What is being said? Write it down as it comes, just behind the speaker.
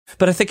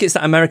But I think it's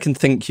that American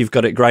think you've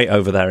got it great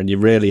over there and you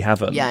really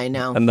haven't. Yeah, I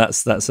know. And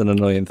that's an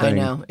annoying thing.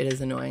 I know, it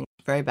is annoying.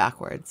 Very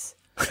backwards.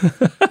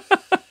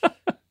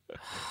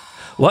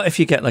 What if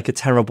you get like a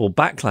terrible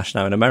backlash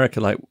now in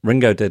America like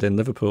Ringo did in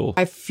Liverpool?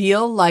 I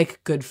feel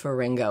like good for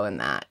Ringo in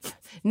that.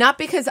 Not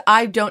because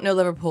I don't know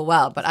Liverpool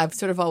well, but I've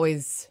sort of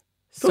always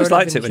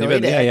liked it when you've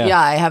been there. Yeah,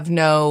 I have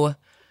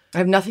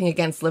nothing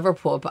against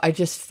Liverpool, but I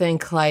just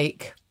think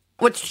like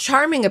what's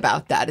charming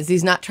about that is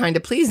he's not trying to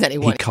please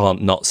anyone. He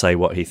can't not say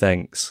what he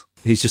thinks.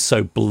 He's just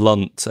so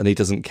blunt and he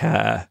doesn't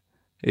care.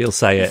 He'll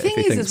say it if he thinks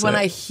it. The thing is when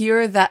I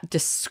hear that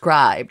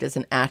described as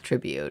an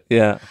attribute,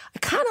 yeah, I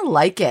kind of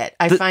like it.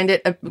 I find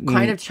it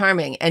kind of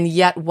charming. And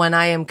yet when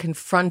I am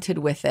confronted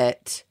with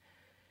it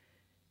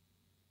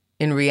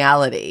in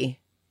reality,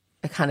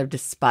 I kind of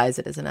despise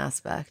it as an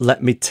aspect.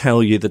 Let me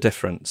tell you the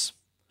difference.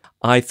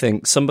 I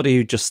think somebody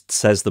who just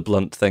says the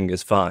blunt thing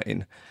is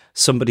fine.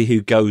 Somebody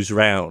who goes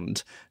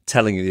round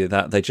telling you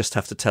that they just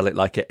have to tell it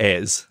like it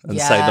is and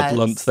say the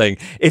blunt thing.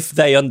 If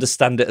they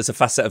understand it as a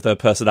facet of their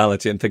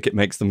personality and think it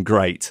makes them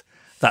great,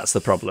 that's the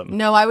problem.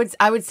 No, I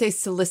would say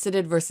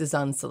solicited versus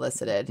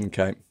unsolicited.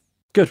 Okay,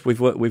 good. We've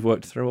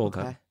worked through all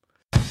that.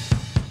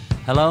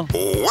 Hello.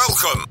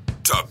 Welcome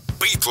to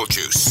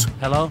Beetlejuice.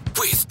 Hello.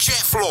 With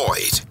Jeff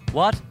Lloyd.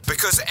 What?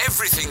 Because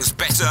everything's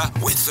better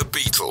with the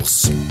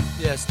Beatles.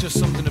 Yes, just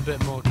something a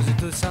bit more,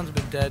 because it sounds a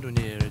bit dead when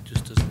you hear it,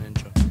 just as an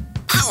intro.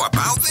 How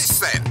about this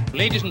then?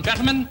 Ladies and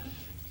gentlemen,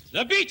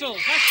 the Beatles.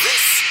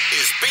 This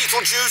is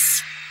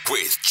Beetlejuice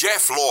with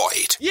Jeff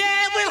Lloyd.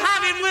 Yeah, we'll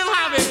have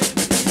it.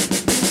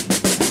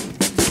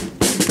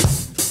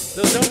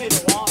 There was only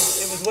the one.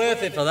 It was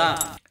worth it for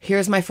that.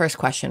 Here's my first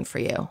question for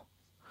you.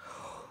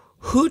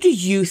 Who do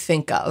you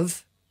think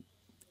of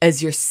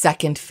as your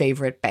second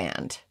favorite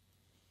band?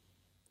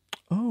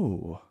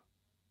 Oh.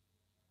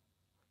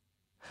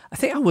 I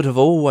think I would have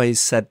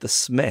always said the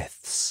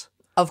Smiths.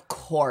 Of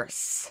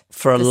course.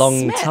 For a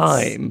long Smiths.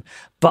 time.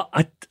 But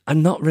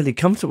I'm not really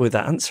comfortable with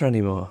that answer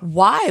anymore.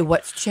 Why?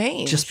 What's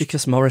changed? Just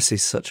because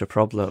Morrissey's such a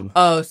problem.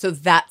 Oh, so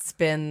that's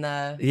been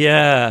the...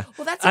 Yeah.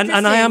 Well, that's and I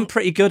interesting. am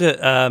pretty good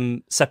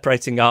at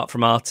separating art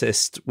from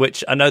artist,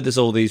 which I know there's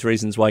all these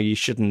reasons why you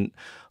shouldn't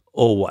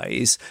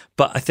always,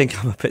 but I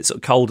think I'm a bit sort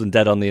of cold and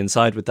dead on the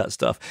inside with that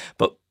stuff.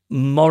 But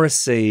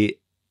Morrissey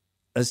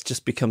has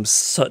just become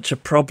such a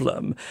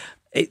problem.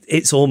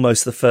 It's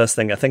almost the first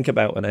thing I think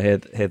about when I hear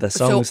their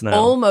songs now.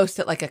 Almost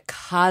at like a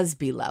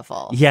Cosby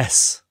level.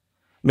 Yes.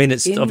 I mean,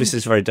 obviously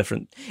it's a very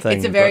different thing.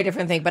 It's a very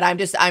different thing, but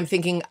I'm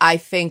thinking, I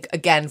think,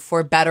 again,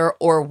 for better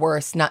or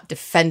worse, not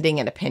defending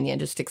an opinion,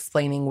 just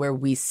explaining where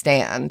we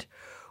stand.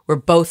 We're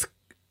both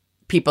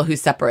people who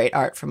separate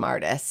art from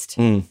artist.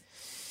 Mm.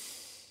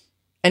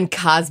 And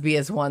Cosby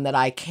is one that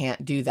I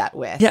can't do that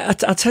with. Yeah,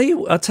 I'll tell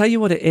you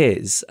what it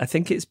is. I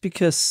think it's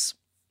because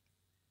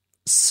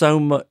so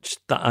much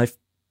that I've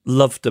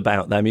loved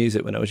about their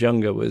music when I was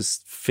younger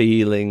was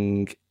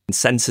feeling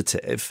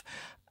sensitive,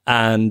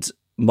 and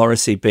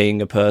Morrissey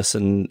being a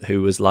person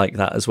who was like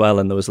that as well.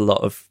 And there was a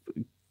lot of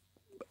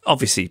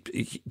obviously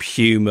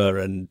humour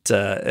and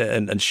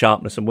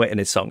sharpness and wit in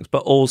his songs,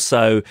 but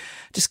also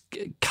just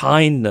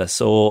kindness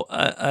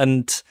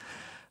and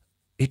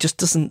he just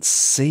doesn't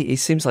see. He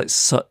seems like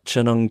such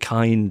an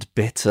unkind,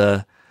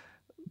 bitter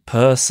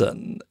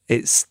person.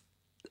 It's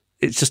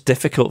just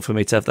difficult for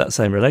me to have that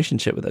same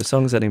relationship with those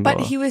songs anymore.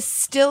 But he was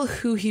still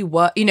who he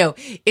was. You know,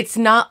 it's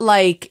not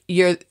like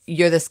you're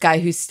this guy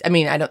who's, I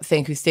mean, I don't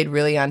think who stayed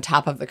really on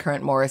top of the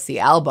current Morrissey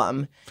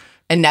album,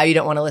 and now you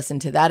don't want to listen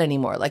to that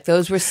anymore. Like,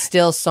 those were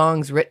still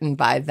songs written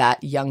by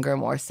that younger,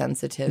 more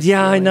sensitive.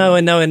 Yeah, I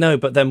know.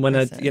 But then when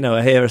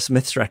I hear a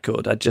Smiths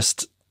record, I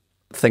just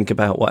think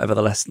about whatever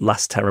the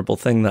last terrible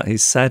thing that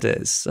he's said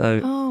is.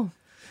 So,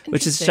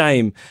 which is a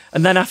shame.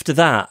 And then after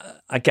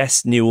that, I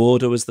guess New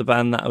Order was the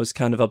band that I was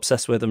kind of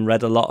obsessed with and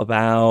read a lot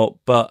about.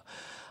 But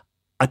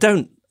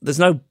there's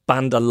no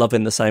band I love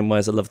in the same way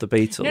as I love the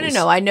Beatles.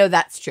 No. I know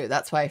that's true.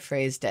 That's why I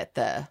phrased it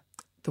the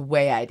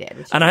way I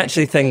did. And I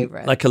actually think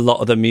like a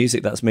lot of the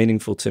music that's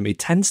meaningful to me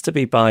tends to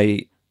be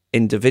by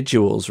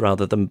individuals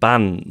rather than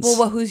bands.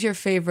 Well, who's your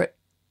favorite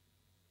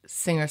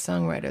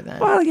singer-songwriter then?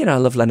 Well, I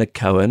love Leonard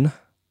Cohen.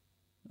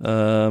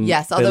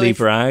 Yes, Billy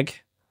Bragg,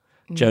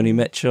 Joni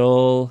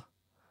Mitchell,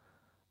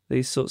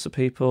 these sorts of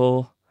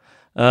people.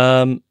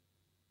 I'm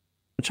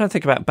trying to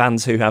think about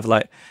bands who have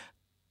like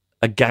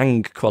a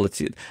gang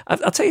quality.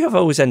 I'll tell you who I've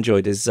always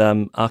enjoyed is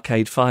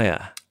Arcade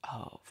Fire.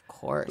 Oh, of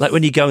course. Like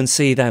when you go and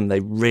see them,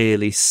 they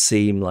really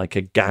seem like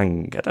a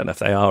gang. I don't know if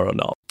they are or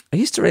not. I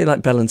used to really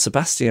like Belle and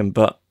Sebastian,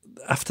 but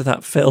after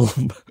that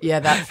film,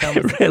 that film,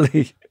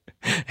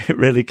 it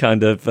really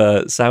kind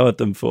of soured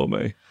them for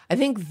me. I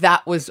think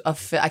that was I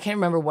can't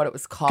remember what it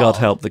was called. God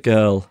Help the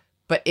Girl.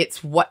 But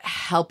it's what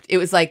helped. It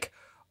was like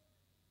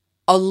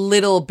a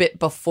little bit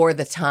before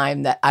the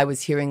time that I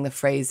was hearing the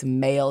phrase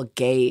male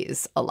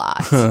gaze a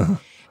lot.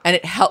 And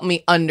it helped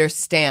me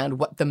understand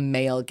what the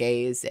male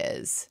gaze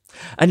is.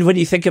 And when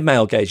you think of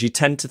male gaze, you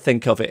tend to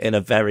think of it in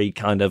a very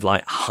kind of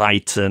like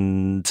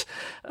heightened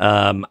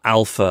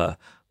alpha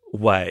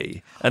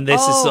way, and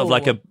this is sort of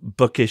like a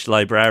bookish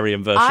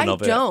librarian version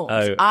of it. I don't.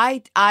 Oh.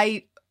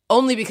 I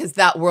only because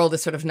that world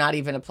is sort of not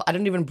even. I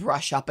don't even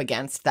brush up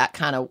against that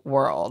kind of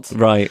world.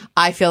 Right.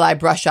 I feel I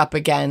brush up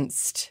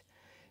against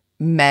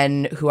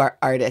men who are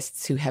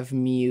artists who have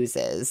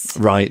muses.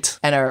 Right.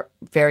 And are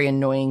very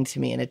annoying to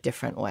me in a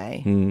different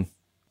way.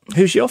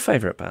 Who's your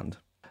favourite band?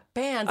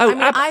 Band. Oh,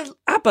 I mean,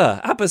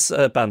 ABBA. ABBA's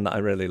a band that I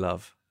really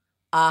love.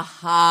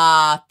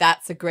 Aha,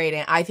 that's a great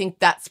answer. I think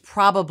that's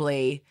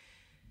probably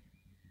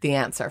the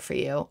answer for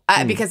you.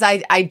 Because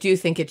I do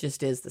think it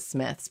just is the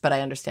Smiths, but I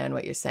understand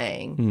what you're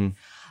saying.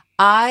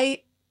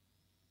 I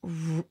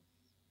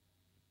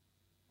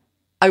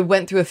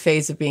went through a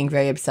phase of being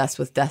very obsessed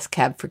with Death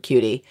Cab for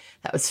Cutie.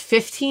 That was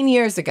 15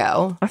 years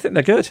ago. I think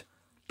they're good.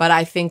 But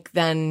I think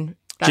then...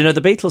 Do you know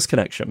the Beatles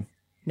connection?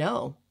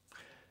 No.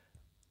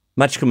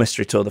 Magical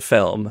Mystery Tour, the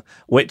film,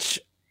 which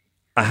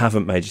I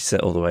haven't made you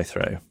sit all the way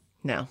through.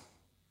 No.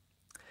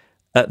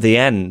 At the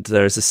end,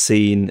 there is a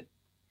scene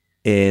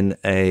in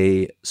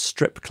a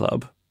strip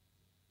club.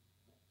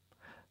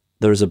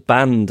 There is a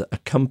band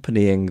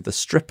accompanying the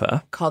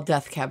stripper Called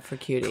Death Cab for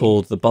Cutie.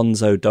 called the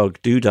Bonzo Dog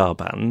Doodah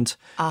Band,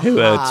 who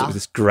are sort of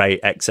this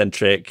great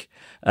eccentric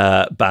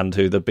band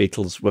who the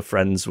Beatles were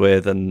friends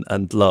with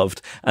and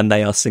loved. And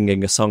they are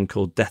singing a song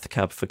called Death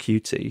Cab for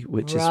Cutie,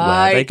 which is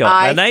where they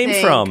got their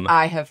name from.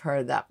 I have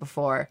heard that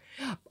before.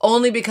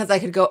 Only because I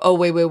could go, oh,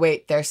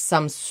 wait. There's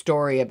some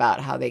story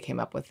about how they came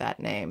up with that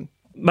name.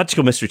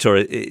 Magical Mystery Tour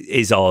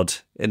is odd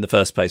in the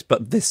first place,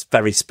 but this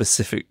very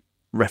specific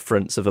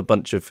reference of a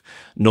bunch of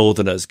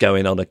northerners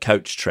going on a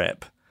coach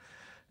trip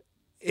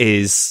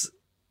is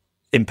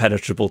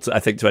impenetrable to, I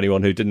think, to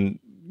anyone who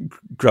didn't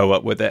grow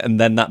up with it.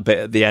 And then that bit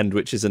at the end,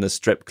 which is in a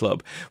strip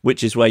club,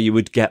 which is where you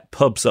would get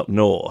pubs up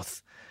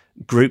north,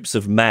 groups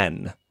of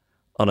men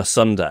on a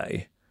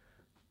Sunday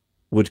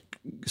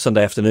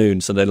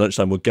afternoon, Sunday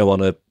lunchtime, would go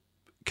on a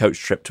coach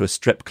trip to a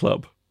strip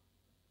club.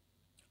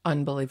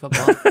 Unbelievable.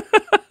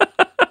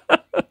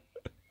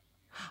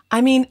 I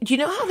mean, do you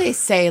know how they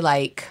say,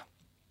 like,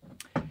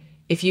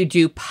 if you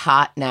do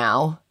pot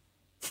now,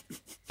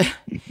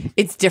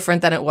 it's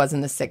different than it was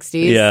in the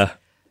 60s? Yeah.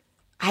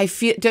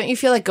 Don't you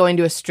feel like going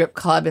to a strip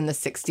club in the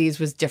 60s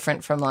was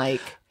different from,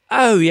 like...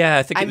 Oh, yeah.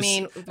 I think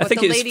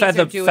what it was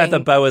feather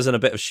boas and a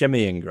bit of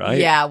shimmying, right?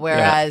 Yeah,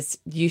 whereas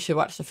you should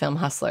watch the film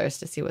Hustlers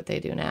to see what they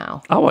do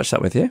now. I'll watch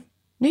that with you.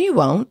 No, you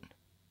won't.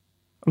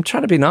 I'm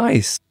trying to be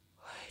nice.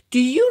 Do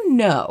you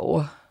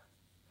know...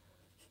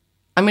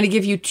 I'm going to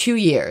give you 2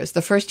 years.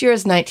 The first year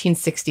is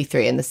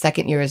 1963 and the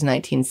second year is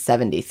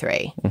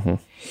 1973.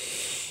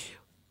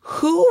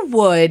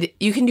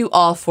 You can do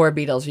all four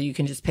Beatles or you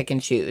can just pick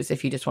and choose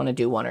if you just want to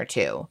do one or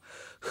two,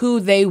 who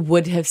they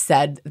would have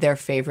said their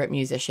favorite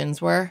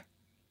musicians were?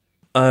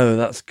 Oh,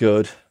 that's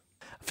good.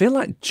 I feel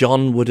like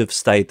John would have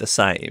stayed the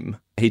same.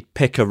 He'd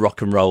pick a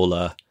rock and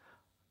roller.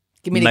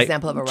 Give me an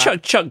example of a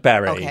rock. Chuck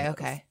Berry.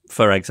 Okay.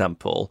 For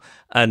example,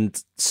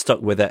 and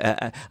stuck with it.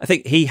 I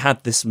think he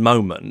had this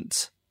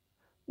moment,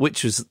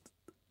 which was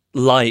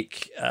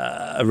like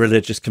a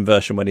religious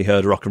conversion when he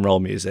heard rock and roll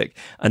music,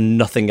 and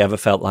nothing ever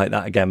felt like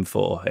that again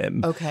for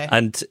him. Okay.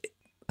 And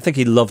I think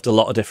he loved a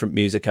lot of different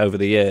music over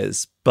the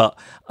years, but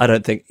I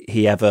don't think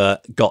he ever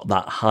got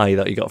that high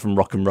that he got from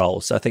rock and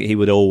roll. So I think he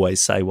would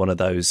always say one of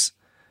those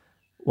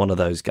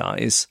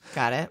guys.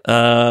 Got it.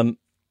 I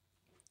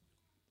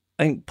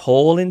think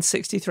Paul in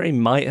 63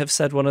 might have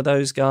said one of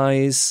those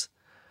guys,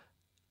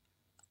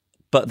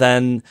 but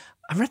then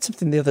I read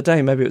something the other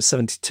day, maybe it was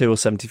 72 or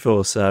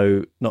 74,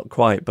 so not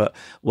quite, but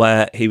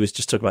where he was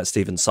just talking about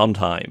Stephen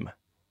Sondheim.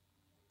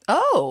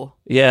 Oh.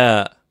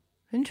 Yeah.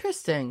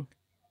 Interesting.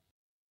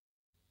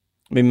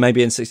 I mean,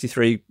 maybe in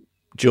 63,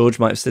 George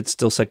might have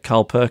still said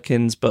Carl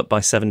Perkins, but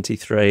by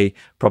 73,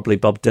 probably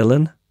Bob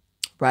Dylan.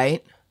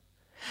 Right.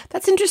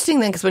 That's interesting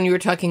then, because when you were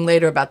talking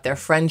later about their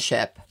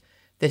friendship,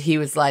 that he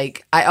was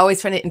like, I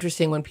always find it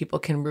interesting when people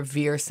can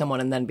revere someone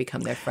and then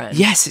become their friend.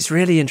 Yes, it's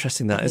really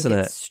interesting that, isn't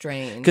it? It's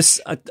strange.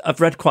 Because I've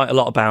read quite a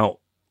lot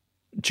about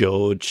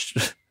George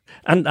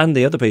and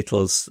the other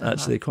Beatles,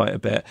 actually, quite a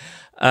bit.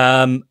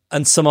 And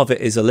some of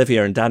it is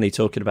Olivia and Danny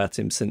talking about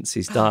him since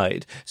he's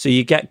died. So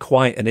you get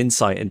quite an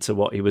insight into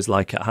what he was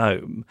like at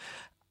home.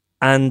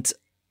 And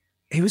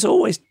he was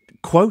always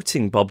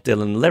quoting Bob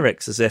Dylan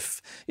lyrics as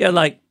if,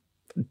 like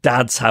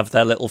dads have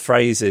their little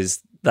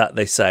phrases that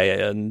they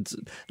say and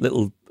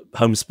little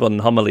homespun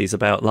homilies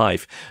about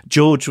life.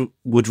 George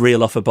would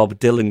reel off a Bob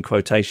Dylan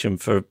quotation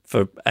for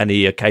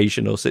any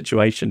occasion or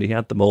situation. He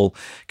had them all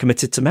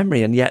committed to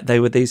memory, and yet they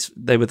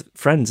were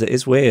friends. It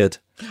is weird.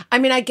 I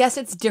mean, I guess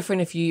it's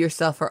different if you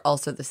yourself are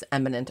also this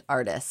eminent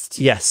artist.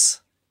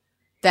 Yes.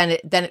 Then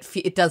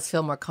it does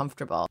feel more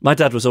comfortable. My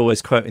dad was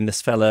always quoting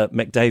this fella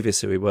Mick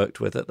Davis, who he worked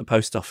with at the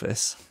post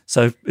office.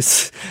 So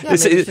it's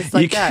just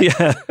like that.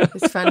 Yeah.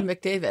 His friend Mick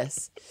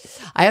Davis.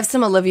 I have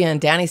some Olivia and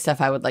Danny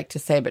stuff I would like to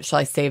say, but shall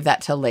I save that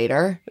till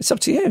later? It's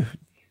up to you.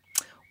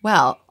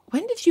 Well,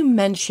 when did you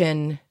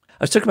mention...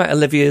 I was talking about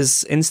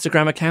Olivia's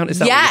Instagram account. Is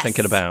that what you're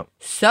thinking about?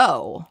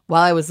 So,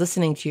 while I was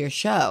listening to your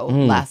show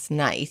last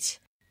night,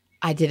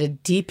 I did a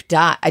deep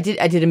dive. I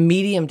did a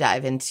medium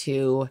dive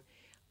into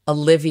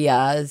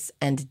Olivia's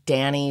and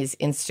Danny's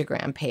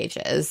Instagram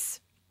pages.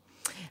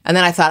 And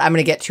then I thought I'm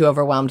going to get too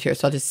overwhelmed here.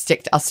 So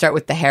I'll start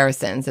with the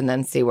Harrisons and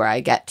then see where I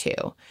get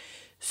to.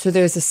 So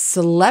there's a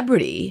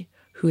celebrity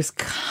who's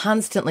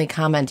constantly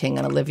commenting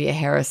on Olivia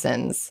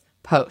Harrison's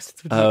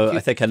posts. I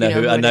think I know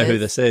who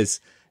this is.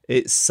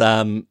 It's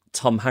Tom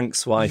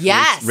Hanks' wife,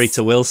 yes.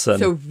 Rita Wilson.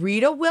 So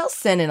Rita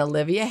Wilson and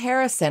Olivia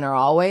Harrison are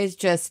always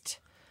just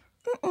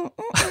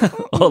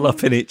all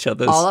up in each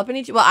other's. Well,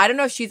 I don't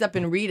know if she's up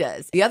in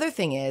Rita's. The other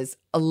thing is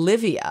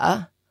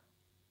Olivia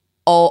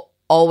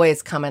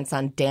always comments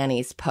on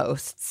Danny's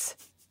posts.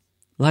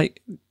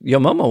 Like your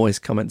mum always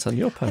comments on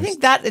your posts. I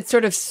think that it's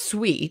sort of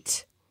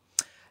sweet.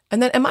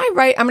 And then, am I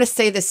right? I'm going to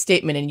say this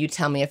statement and you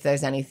tell me if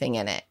there's anything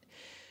in it.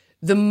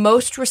 The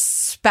most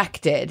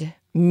respected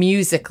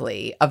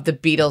musically of the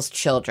Beatles'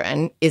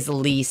 children is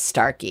Lee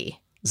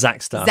Starkey.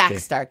 Zach Starkey. Zach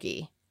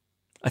Starkey.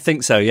 I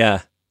think so,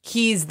 yeah.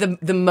 He's the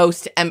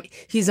most,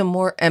 he's a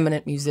more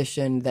eminent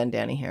musician than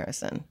Danny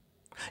Harrison.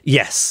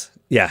 Yes,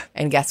 yeah.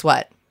 And guess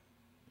what?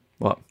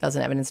 What?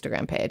 Doesn't have an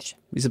Instagram page.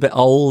 He's a bit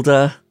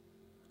older.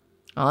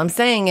 All I'm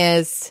saying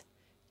is,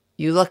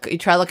 you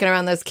try looking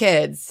around those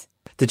kids.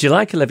 Did you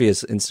like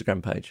Olivia's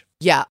Instagram page?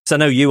 Yeah. So I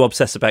know you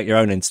obsess about your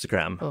own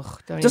Instagram.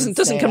 Ugh,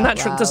 doesn't come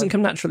natural. Doesn't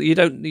come naturally. You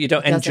don't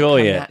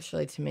enjoy it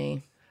naturally to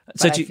me.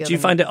 So do you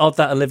find it odd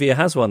that Olivia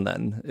has one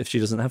then, if she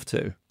doesn't have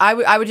to?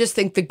 I would just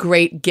think the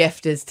great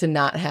gift is to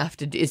not have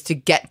to, is to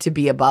get to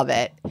be above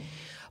it.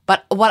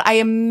 But what I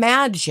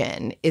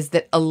imagine is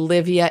that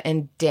Olivia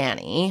and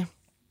Danny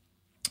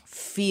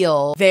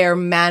feel they're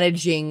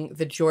managing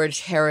the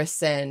George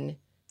Harrison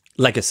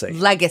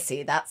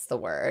legacy. That's the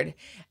word.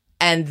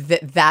 And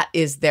that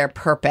is their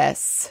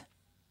purpose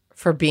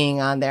for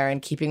being on there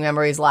and keeping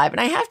memories alive. And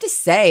I have to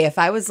say, if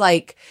I was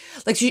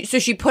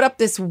she put up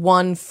this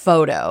one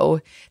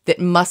photo that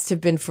must have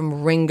been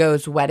from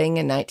Ringo's wedding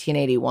in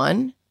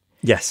 1981.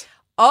 Yes.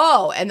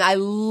 Oh, and I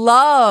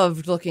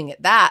loved looking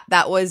at that.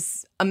 That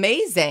was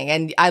amazing.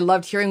 And I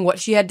loved hearing what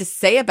she had to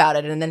say about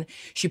it. And then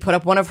she put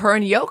up one of her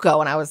and Yoko,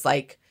 and I was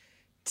like,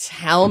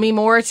 tell me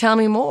more.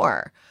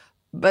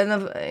 But,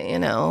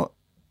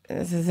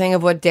 the thing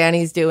of what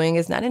Danny's doing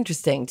is not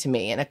interesting to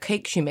me. And a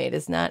cake she made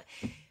is not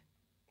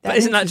But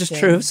isn't that just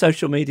true of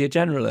social media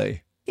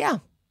generally? Yeah.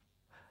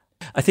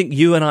 I think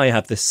you and I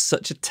have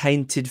such a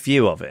tainted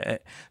view of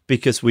it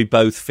because we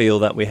both feel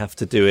that we have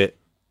to do it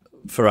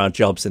for our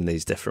jobs in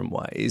these different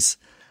ways.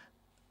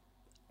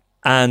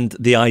 And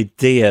the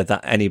idea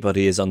that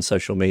anybody is on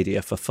social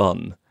media for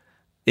fun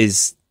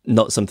is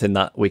not something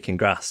that we can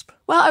grasp.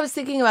 Well, I was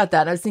thinking about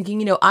that. I was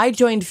thinking, I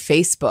joined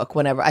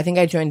Facebook I think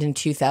I joined in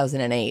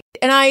 2008.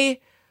 And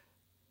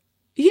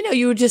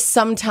you would just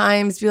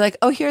sometimes be like,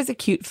 oh, here's a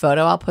cute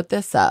photo. I'll put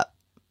this up.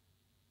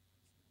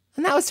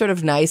 And that was sort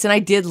of nice. And I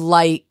did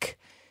like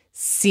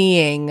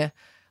seeing,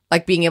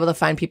 being able to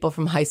find people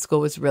from high school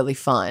was really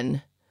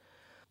fun.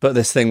 But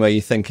this thing where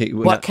you think...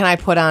 What can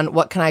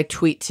I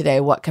tweet today?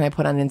 What can I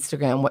put on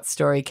Instagram? What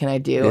story can I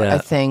do? Yeah. I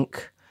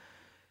think...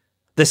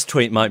 This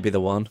tweet might be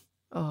the one.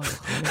 Oh,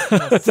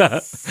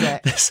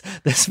 sick.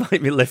 This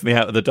might lift me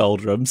out of the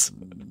doldrums.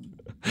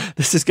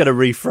 This is going to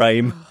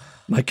reframe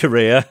my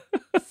career.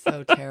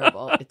 So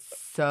terrible. It's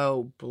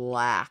so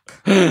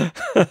black.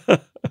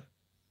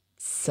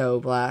 So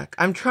black.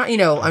 I'm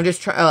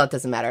just trying. Oh, it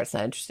doesn't matter. It's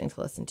not interesting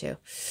to listen to.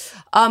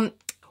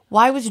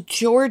 Why was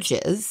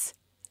George's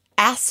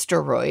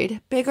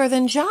asteroid bigger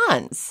than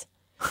John's?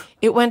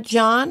 It went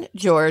John,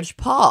 George,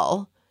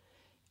 Paul.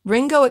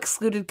 Ringo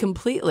excluded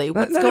completely.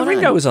 What's going on?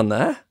 Ringo was on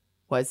there.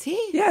 Was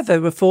he? Yeah, there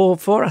were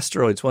four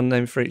asteroids, one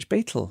named for each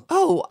Beatle.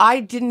 Oh,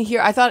 I didn't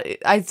hear. I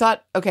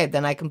thought. Okay,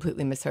 then I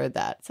completely misheard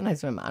that.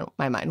 Sometimes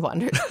my mind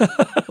wanders.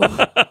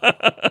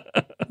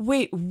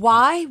 Wait,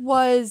 why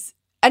was?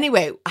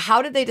 Anyway,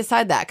 how did they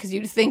decide that? Because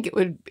you'd think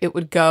it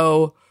would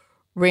go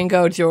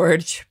Ringo,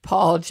 George,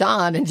 Paul,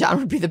 John, and John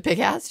would be the big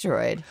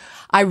asteroid.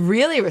 I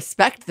really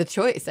respect the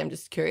choice. I'm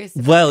just curious.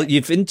 Well,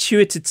 you've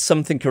intuited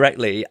something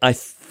correctly. I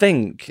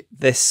think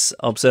this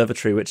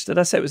observatory, which did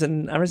I say it was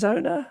in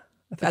Arizona?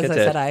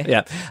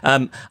 Yeah.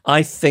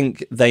 I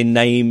think they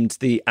named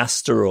the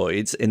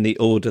asteroids in the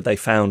order they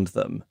found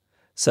them.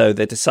 So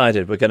they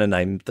decided we're going to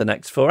name the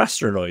next four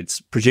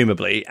asteroids,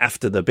 presumably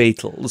after the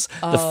Beatles.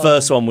 Oh. The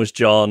first one was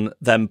John,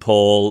 then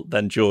Paul,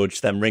 then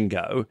George, then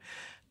Ringo.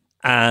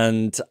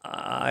 And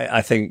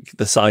I think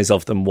the size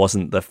of them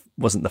wasn't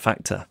the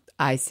factor.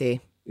 I see.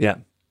 Yeah.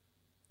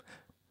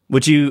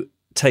 Would you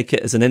take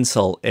it as an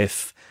insult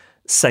if,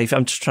 say,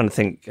 I'm just trying to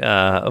think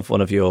of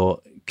one of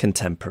your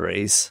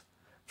contemporaries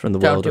from the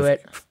world of...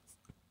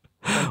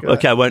 Don't do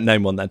Okay, I won't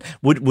name one then.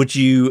 Would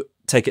you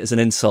take it as an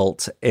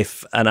insult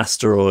if an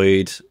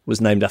asteroid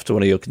was named after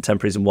one of your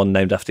contemporaries and one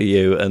named after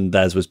you and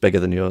theirs was bigger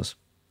than yours?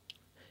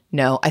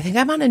 No, I think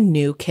I'm on a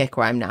new kick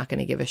where I'm not going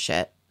to give a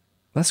shit.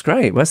 That's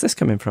great. Where's this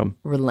coming from?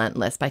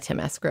 Relentless by Tim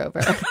S.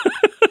 Grover.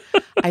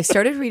 I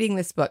started reading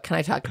this book. Can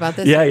I talk about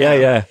this?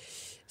 Yeah.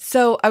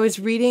 So I was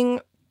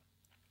reading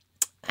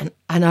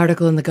an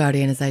article in The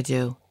Guardian, as I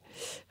do.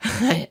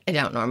 I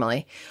don't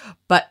normally.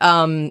 But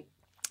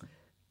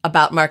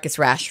about Marcus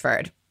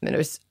Rashford. And there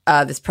was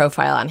this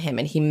profile on him,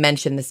 and he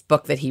mentioned this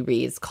book that he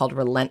reads called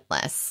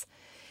Relentless.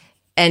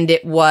 And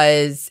it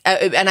was,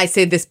 and I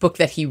say this book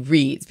that he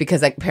reads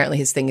because apparently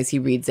his thing is he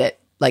reads it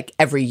like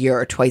every year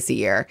or twice a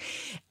year.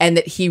 And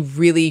that he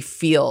really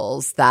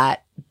feels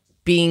that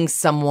being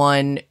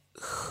someone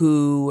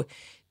who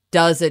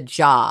does a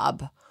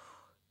job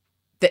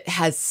that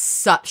has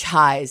such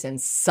highs and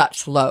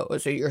such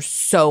lows, or you're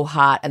so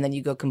hot and then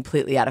you go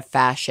completely out of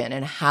fashion,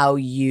 and how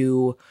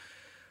you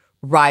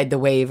ride the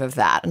wave of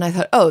that. And I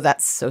thought, oh,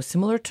 that's so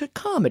similar to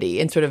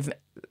comedy and sort of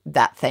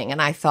that thing.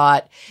 And I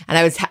thought, and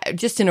I was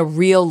just in a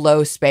real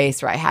low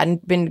space where I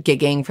hadn't been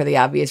gigging for the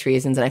obvious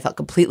reasons, and I felt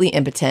completely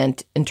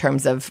impotent in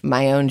terms of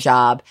my own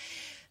job.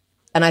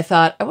 And I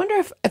thought, I wonder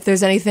if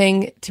there's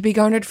anything to be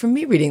garnered from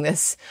me reading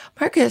this.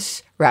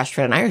 Marcus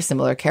Rashford and I are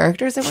similar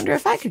characters. I wonder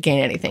if I could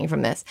gain anything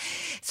from this.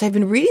 So I've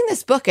been reading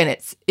this book, and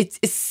it's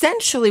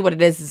essentially what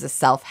it is a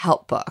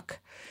self-help book.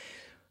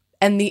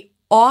 And the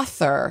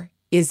author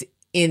is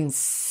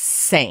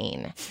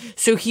insane.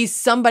 So he's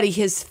somebody,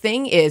 his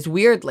thing is,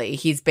 weirdly,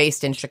 he's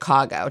based in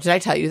Chicago. Did I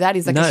tell you that?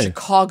 He's like a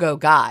Chicago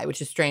guy,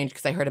 which is strange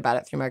because I heard about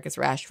it through Marcus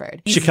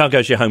Rashford.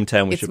 Chicago's your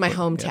hometown. It's my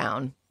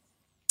hometown. Yeah.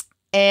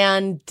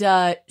 And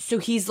so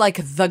he's like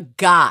the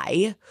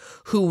guy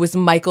who was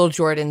Michael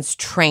Jordan's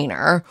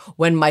trainer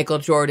when Michael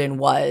Jordan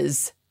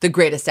was the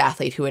greatest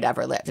athlete who had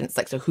ever lived. And it's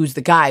like, so who's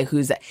the guy?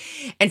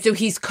 And so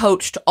he's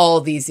coached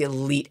all these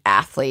elite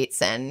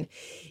athletes, and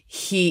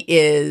he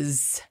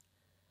is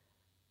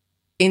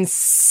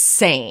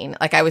insane.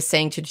 Like I was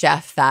saying to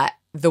Jeff that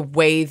the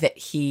way that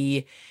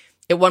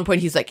at one point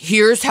he's like,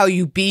 here's how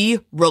you be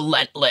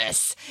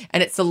relentless.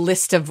 And it's a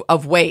list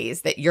of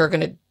ways that you're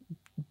going to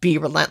be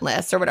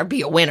relentless or whatever,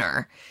 be a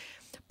winner.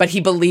 But he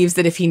believes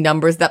that if he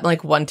numbers them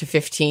like 1 to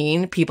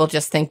 15, people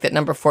just think that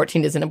number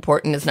 14 isn't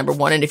important as number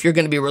 1. And if you're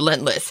going to be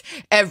relentless,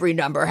 every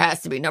number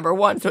has to be number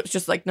 1. So it's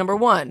just like number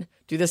 1,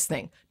 do this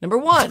thing. Number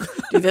 1,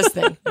 do this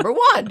thing. Number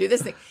 1, do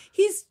this thing.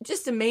 He's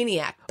just a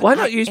maniac. Why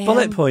not use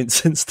bullet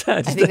points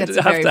instead? I think that's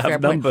a very fair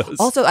point. Numbers.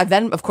 Also, I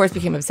then, of course,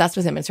 became obsessed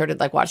with him and started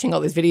like watching all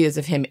these videos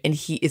of him, and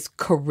he is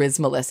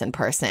charismaless in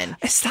person.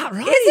 Is that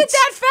right? Isn't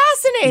that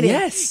fascinating?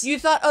 Yes. You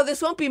thought, oh,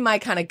 this won't be my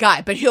kind of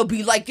guy, but he'll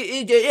be like,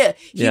 he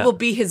will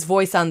be his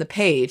voice on the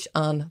page,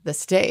 on the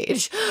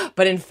stage.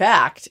 But in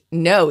fact,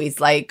 no, he's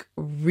like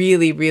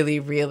really, really,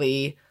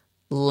 really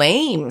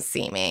lame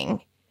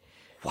seeming.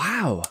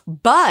 Wow.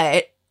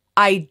 But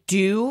I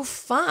do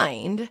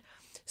find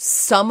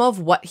some of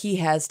what he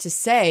has to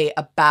say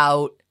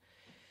about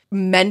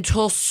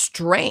mental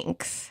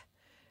strength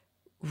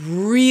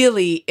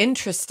really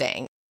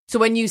interesting. So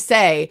when you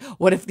say,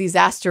 what if these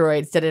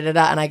asteroids,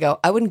 da-da-da-da, and I go,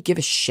 I wouldn't give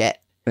a shit.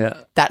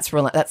 Yeah. That's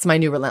my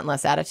new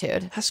Relentless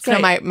attitude. That's great.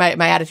 So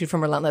my attitude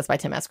from Relentless by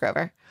Tim S.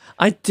 Grover.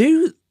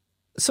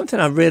 Something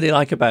I really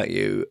like about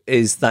you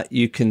is that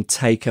you can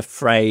take a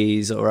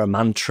phrase or a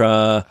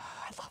mantra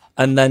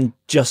and then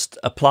just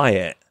apply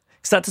it.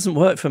 Because that doesn't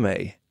work for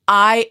me.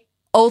 I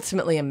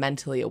ultimately am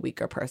mentally a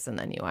weaker person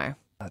than you are.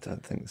 I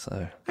don't think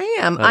so. I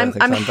am.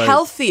 I'm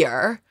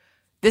healthier.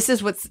 This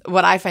is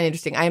what I find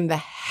interesting. I am the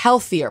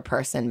healthier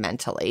person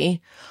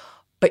mentally,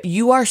 but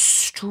you are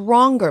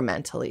stronger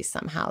mentally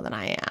somehow than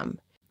I am.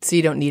 So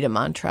you don't need a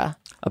mantra.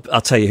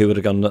 I'll tell you who would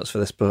have gone nuts for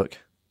this book.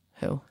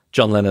 Who?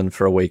 John Lennon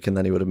for a week, and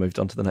then he would have moved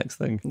on to the next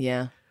thing.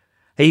 Yeah.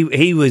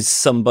 He was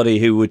somebody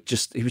who was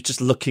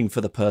just looking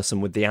for the person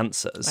with the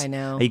answers. I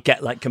know. He'd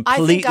get like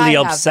completely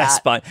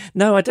obsessed by.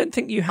 No, I don't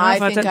think you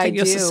have. I don't think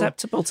you're do.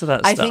 susceptible to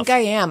that I stuff. think I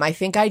am. I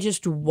think I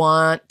just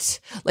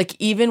want, like,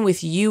 even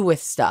with you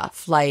with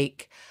stuff,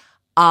 like,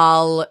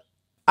 I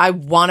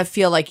want to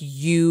feel like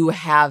you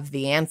have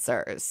the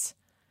answers.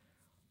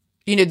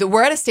 You know,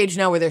 we're at a stage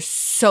now where there's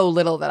so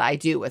little that I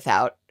do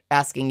without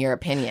asking your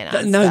opinion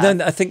on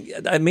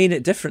stuff. I mean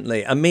it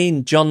differently. I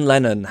mean, John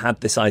Lennon had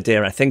this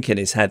idea, I think, in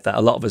his head that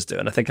a lot of us do,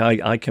 and I think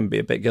I can be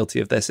a bit guilty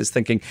of this, is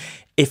thinking,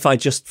 if I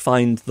just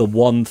find the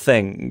one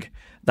thing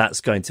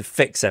that's going to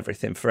fix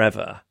everything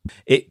forever.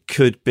 It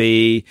could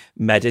be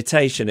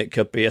meditation, it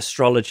could be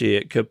astrology,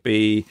 it could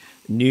be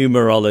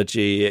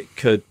numerology, it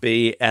could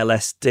be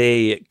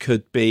LSD, it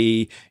could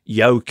be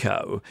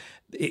Yoko.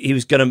 He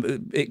was going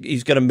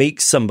to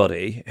meet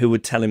somebody who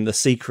would tell him the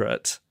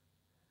secret,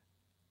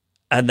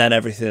 and then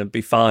everything would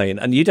be fine.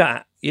 And you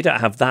don't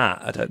have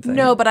that, I don't think.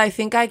 No, but I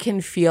think I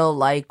can feel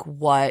like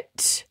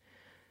what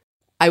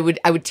I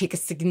would take a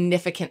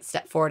significant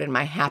step forward in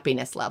my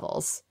happiness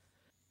levels.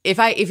 If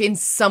in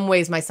some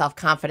ways my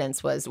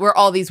self-confidence we're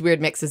all these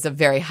weird mixes of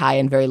very high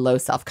and very low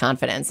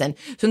self-confidence. And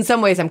so in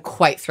some ways I'm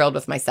quite thrilled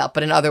with myself,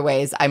 but in other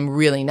ways I'm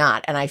really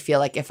not. And I feel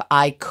like if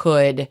I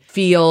could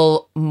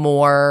feel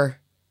more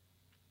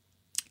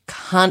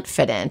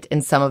confident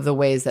in some of the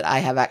ways that I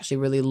have actually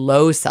really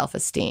low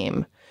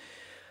self-esteem,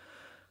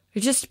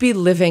 I'd just be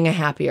living a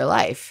happier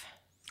life.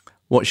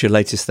 What's your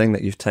latest thing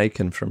that you've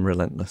taken from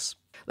Relentless?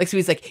 Like, so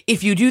he's like,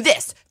 if you do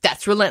this,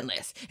 that's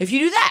relentless. If you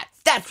do that,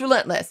 that's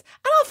relentless.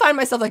 And I'll find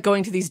myself like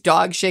going to these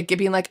dog shit,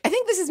 being like, I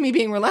think this is me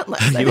being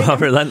relentless. You are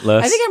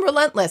relentless. I think I'm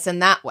relentless in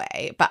that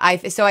way. But I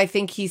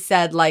think he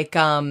said like,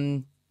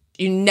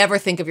 you never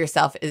think of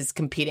yourself as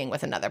competing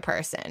with another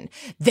person.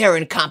 They're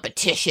in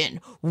competition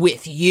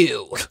with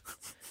you.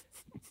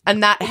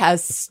 And that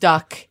has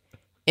stuck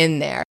in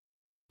there.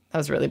 That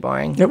was really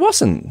boring. It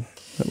wasn't.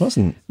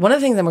 One of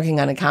the things I'm working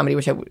on in comedy,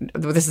 which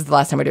this is the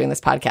last time we're doing this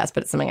podcast,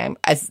 but it's something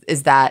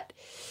is that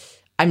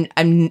I'm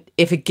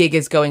if a gig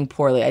is going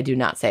poorly, I do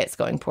not say it's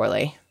going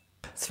poorly.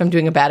 So if I'm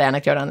doing a bad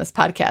anecdote on this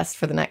podcast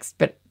for the next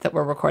bit that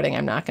we're recording,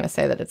 I'm not going to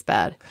say that it's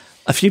bad.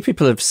 A few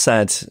people have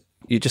said,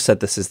 you just said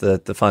this is the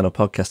final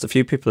podcast. A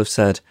few people have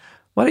said,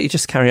 why don't you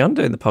just carry on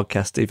doing the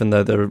podcast even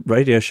though the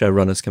radio show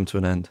run has come to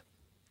an end?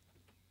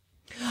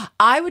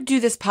 I would do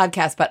this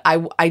podcast, but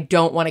I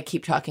don't want to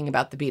keep talking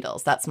about the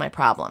Beatles. That's my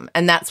problem.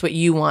 And that's what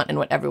you want and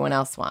what everyone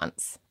else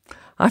wants.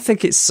 I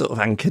think it's sort of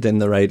anchored in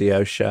the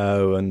radio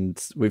show,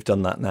 and we've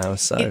done that now.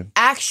 So it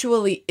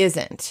actually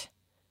isn't.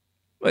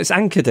 Well, it's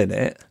anchored in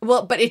it.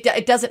 Well, but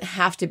it doesn't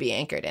have to be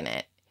anchored in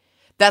it.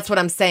 That's what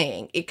I'm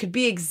saying. It could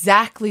be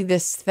exactly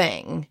this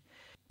thing,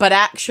 but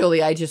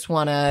actually I just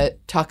want to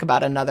talk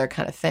about another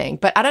kind of thing.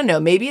 But I don't know.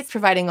 Maybe it's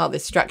providing all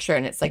this structure,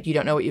 and it's like you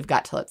don't know what you've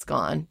got till it's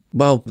gone.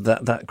 Well,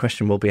 that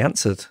question will be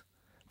answered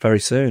very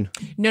soon.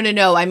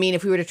 No. I mean,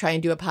 if we were to try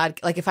and do a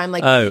podcast, like if I'm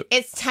like,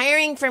 it's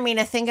tiring for me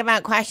to think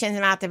about questions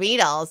about the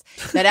Beatles,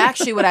 that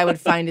actually what I would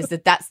find is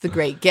that's the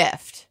great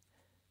gift.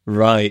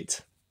 Right.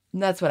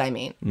 And that's what I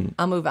mean.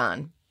 I'll move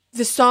on.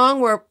 The song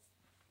where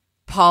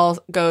Paul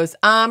goes,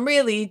 I'm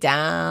really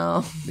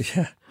down.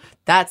 Yeah.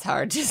 That's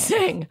hard to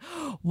sing.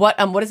 What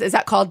is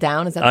that called?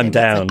 Down? Is that I'm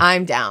down. Like,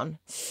 I'm down.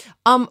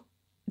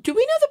 Do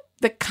we know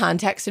the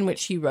context in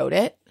which he wrote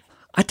it?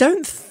 I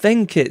don't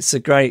think it's a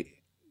great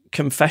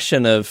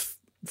confession of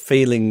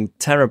feeling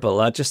terrible.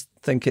 I just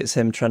think it's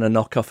him trying to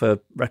knock off a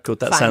record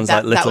that sounds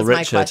like Little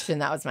Richard.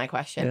 That was my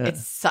question. Yeah.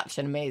 It's such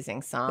an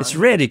amazing song. It's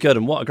really good,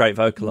 and what a great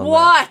vocal on that.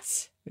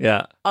 What?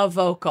 Yeah. A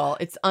vocal.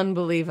 It's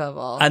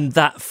unbelievable. And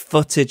that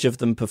footage of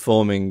them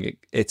performing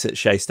it at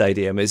Shea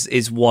Stadium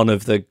is one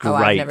of the great... Oh,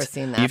 I've never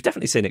seen that. You've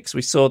definitely seen it, because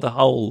we saw the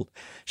whole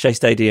Shea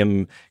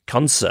Stadium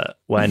concert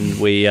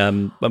when we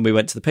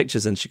went to the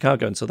pictures in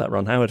Chicago and saw that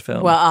Ron Howard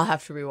film. Well, I'll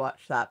have to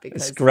rewatch that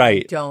because it's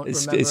great. I don't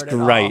remember it's it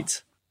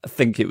great. I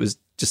think it was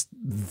just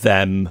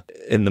them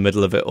in the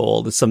middle of it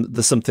all. There's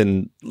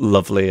something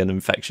lovely and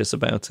infectious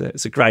about it.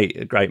 It's a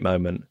great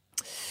moment.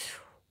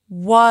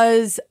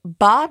 Was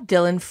Bob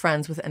Dylan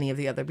friends with any of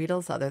the other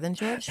Beatles other than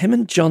George? Him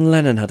and John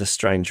Lennon had a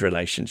strange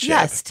relationship.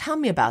 Yes, tell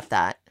me about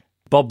that.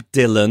 Bob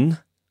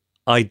Dylan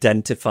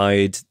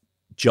identified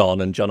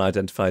John, and John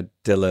identified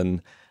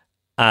Dylan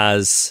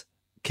as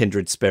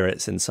kindred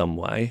spirits in some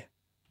way.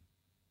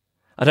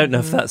 I don't know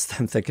if that's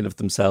them thinking of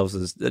themselves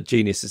as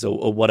geniuses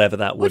or whatever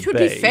that would be. Which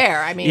would be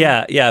fair, I mean.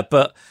 Yeah,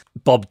 but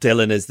Bob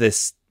Dylan is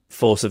this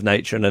force of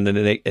nature and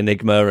an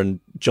enigma, and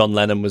John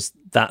Lennon was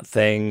that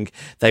thing.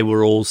 They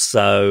were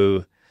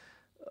also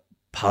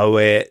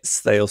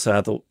poets. They also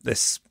had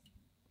this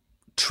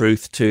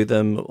truth to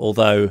them,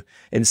 although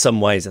in some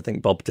ways I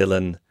think Bob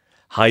Dylan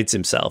hides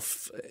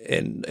himself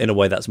in a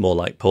way that's more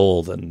like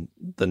Paul than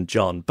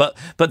John. But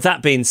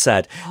that being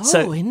said...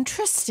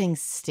 interesting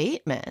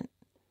statement.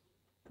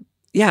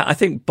 Yeah, I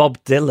think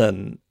Bob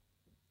Dylan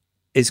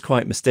is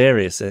quite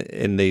mysterious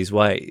in these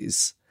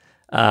ways.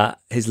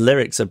 His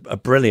lyrics are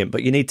brilliant,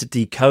 but you need to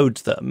decode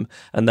them,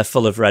 and they're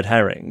full of red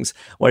herrings.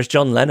 Whereas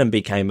John Lennon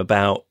became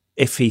about,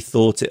 if he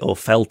thought it or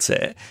felt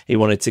it, he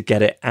wanted to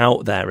get it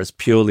out there as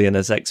purely and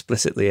as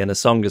explicitly in a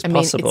song as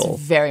possible.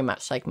 It's very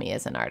much like me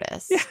as an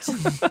artist.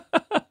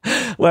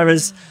 Yeah.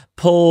 Whereas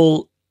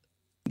Paul,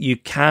 you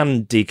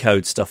can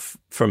decode stuff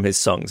from his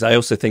songs. I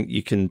also think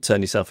you can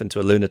turn yourself into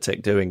a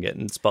lunatic doing it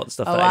and spot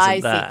stuff that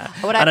isn't there.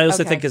 And I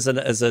also think as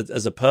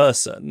a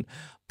person,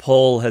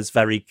 Paul has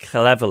very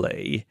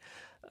cleverly,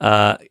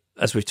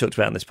 as we've talked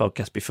about in this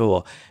podcast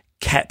before,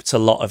 kept a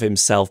lot of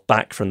himself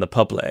back from the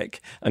public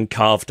and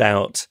carved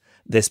out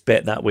this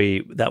bit that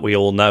we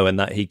all know and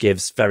that he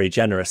gives very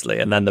generously,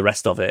 and then the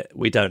rest of it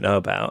we don't know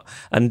about,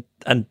 and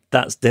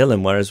that's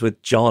Dylan. Whereas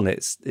with John,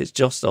 it's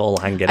just all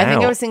hanging out. I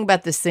think I was thinking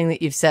about this thing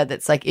that you've said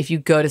that's like, if you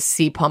go to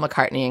see Paul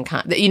McCartney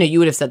in you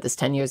would have said this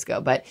 10 years ago,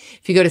 but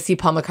if you go to see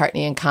Paul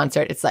McCartney in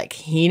concert, it's like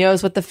he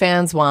knows what the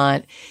fans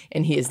want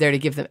and he is there to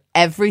give them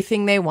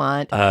everything they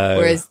want.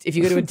 Whereas if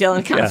you go to a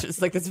Dylan concert,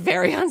 it's like this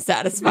very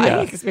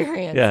unsatisfying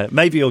experience. Yeah,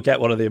 maybe you'll get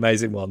one of the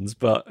amazing ones,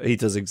 but he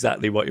does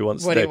exactly what he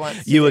wants to do.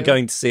 You are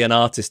going to see an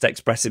artist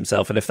express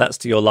himself, and if that's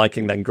to your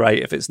liking, then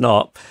great. If it's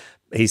not,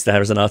 he's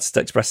there as an artist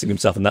expressing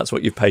himself, and that's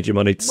what you've paid your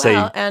money to see.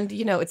 Well, and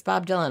it's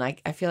Bob Dylan.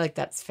 I feel like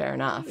that's fair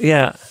enough.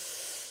 Yeah.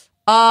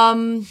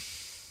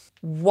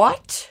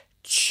 What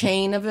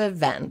chain of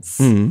events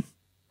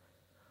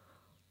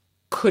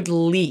could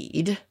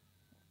lead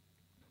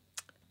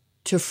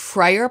to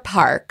Friar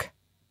Park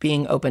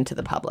being open to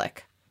the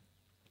public?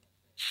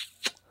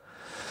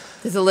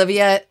 Does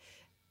Olivia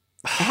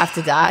have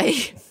to die?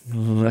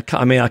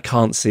 I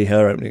can't see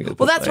her opening it.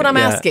 Well, that's what I'm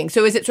asking.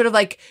 So is it sort of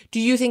like, do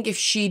you think if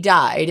she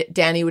died,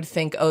 Danny would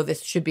think, oh,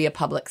 this should be a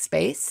public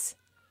space?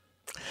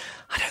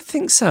 I don't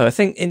think so. I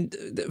think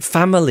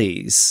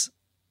families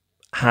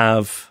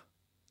have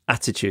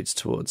attitudes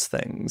towards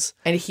things.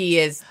 And he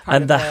is part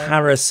And of the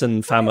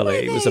Harrison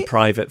family was a they-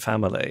 private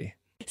family.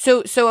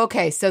 So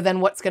okay, so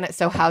then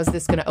how's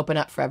this gonna open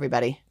up for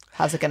everybody?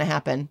 How's it gonna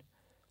happen?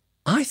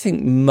 I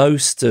think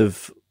most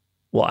of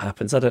what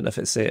happens, I don't know if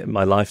it's in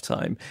my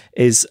lifetime,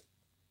 is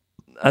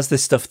as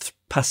this stuff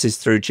passes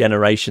through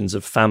generations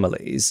of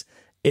families,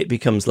 it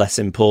becomes less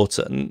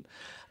important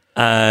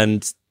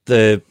and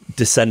the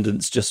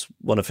descendants just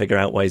want to figure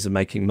out ways of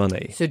making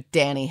money. So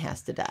Danny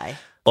has to die.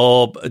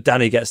 Or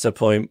Danny gets to a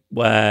point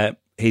where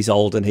he's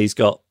old and he's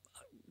got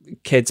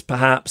kids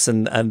perhaps,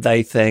 and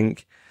they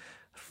think,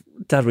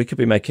 Dad, we could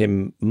be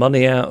making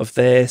money out of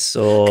this.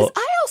 Or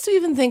I also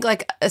even think,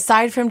 like,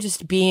 aside from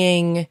just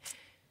being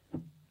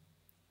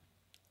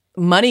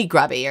money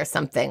grubby or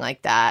something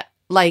like that,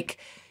 like,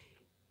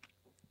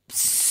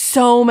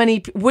 so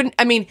many wouldn't.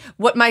 I mean,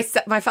 what my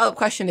follow-up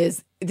question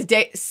is: the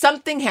day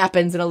something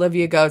happens and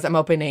Olivia goes, "I'm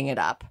opening it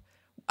up."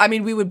 I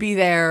mean, we would be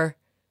there.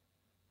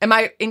 Am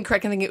I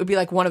incorrect in thinking it would be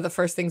like one of the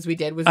first things we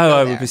did was go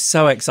I there? would be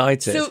so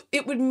excited. So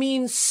it would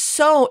mean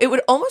it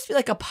would almost be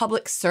like a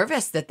public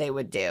service that they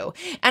would do.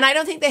 And I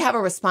don't think they have a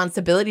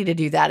responsibility to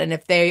do that. And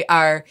if they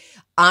are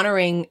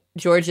honoring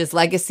George's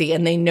legacy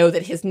and they know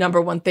that his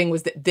number one thing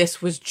was that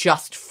this was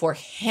just for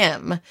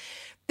him,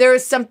 there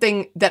is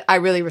something that I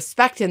really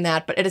respect in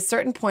that. But at a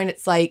certain point,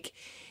 it's like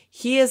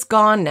he is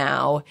gone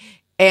now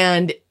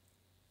and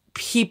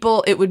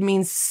it would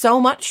mean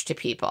so much to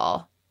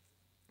people.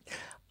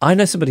 I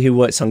know somebody who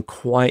works on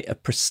quite a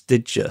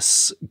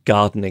prestigious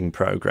gardening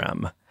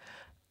program,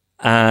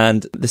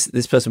 and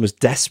this person was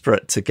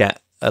desperate to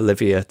get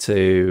Olivia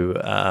to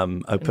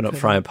open up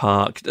Friar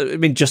Park. I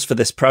mean, just for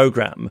this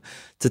program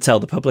to tell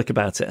the public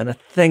about it. And I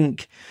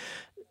think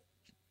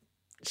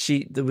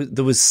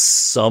there was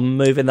some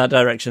move in that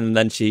direction, and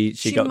then she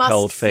got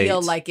cold feet. She must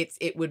feel like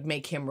it would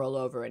make him roll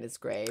over in his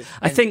grave.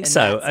 I think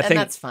so. I think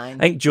that's fine. I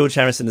think George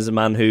Harrison is a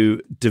man who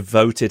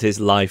devoted his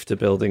life to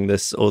building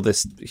this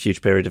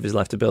huge period of his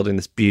life to building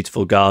this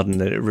beautiful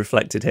garden, and it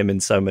reflected him in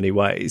so many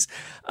ways.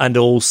 And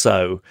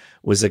also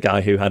was a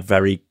guy who had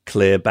very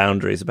clear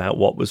boundaries about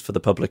what was for the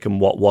public and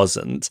what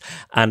wasn't.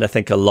 And I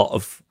think a lot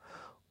of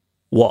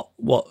what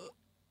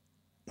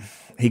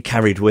he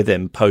carried with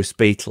him post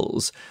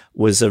Beatles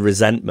was a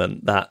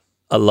resentment that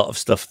a lot of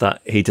stuff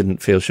that he didn't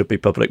feel should be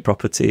public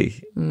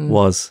property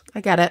was.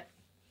 I get it.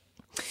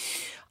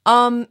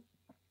 On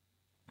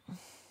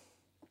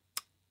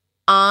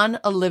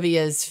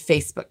Olivia's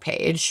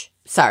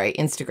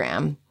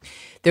Instagram,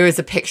 there is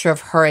a picture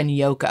of her and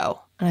Yoko.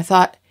 And I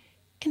thought,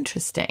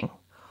 interesting.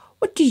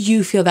 What do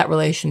you feel that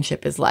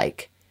relationship is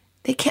like?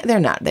 They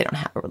don't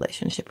have a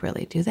relationship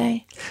really, do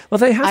they? Well,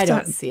 they have I to.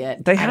 don't see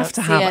it. They I have don't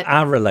to see have it.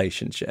 a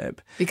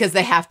relationship Because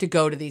they have to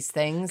go to these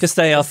things. because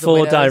they are as the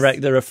widows.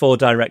 there are 4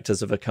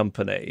 directors of a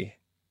company,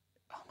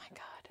 Oh my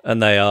God.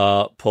 and they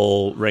are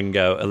Paul,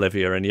 Ringo,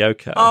 Olivia, and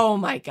Yoko. Oh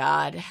my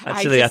God.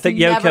 Actually, I think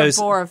never Yoko's-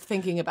 bore of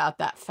thinking about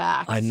that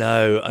fact. I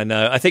know.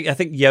 I think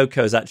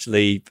Yoko's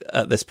actually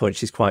at this point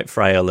she's quite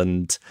frail,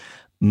 and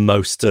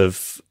most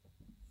of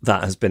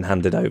that has been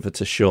handed over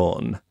to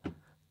Sean.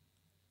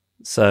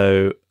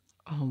 So,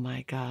 Oh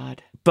my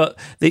God. but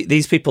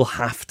these people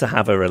have to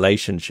have a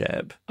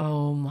relationship.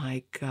 Oh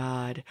my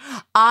God.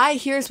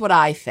 Here's what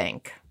I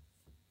think,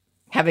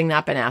 having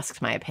not been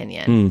asked my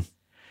opinion.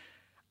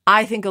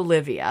 I think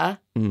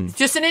Olivia, it's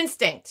just an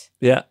instinct.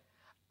 Yeah.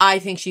 I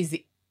think she's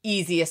the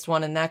easiest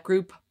one in that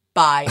group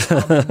by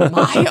a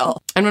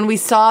mile. And when we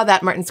saw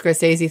that Martin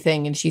Scorsese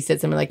thing and she said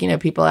something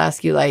like, people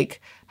ask you, like,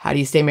 how do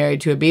you stay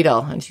married to a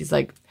Beatle? And she's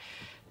like,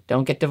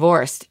 don't get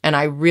divorced. And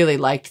I really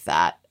liked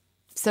that.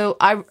 So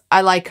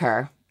I like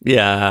her.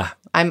 Yeah.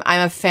 I'm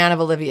a fan of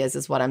Olivia's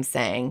is what I'm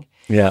saying.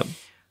 Yeah.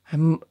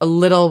 I'm a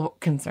little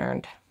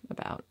concerned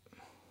about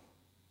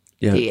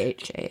Yeah.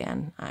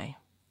 Dhani.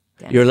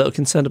 You're a little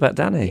concerned about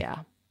Danny. Yeah,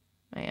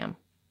 I am.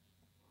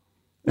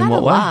 In Not what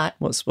a way? lot.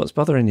 What's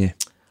bothering you?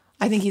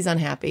 I think he's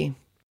unhappy.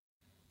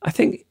 I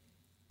think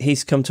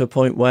he's come to a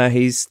point where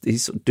he's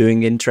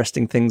doing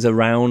interesting things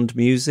around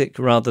music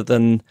rather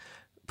than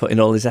putting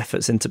all his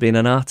efforts into being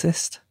an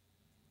artist.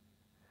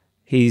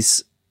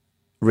 He's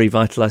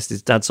revitalized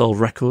his dad's old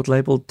record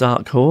label,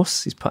 Dark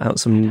Horse. He's put out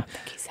some. I don't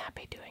think he's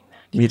happy doing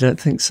that. You don't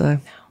think so?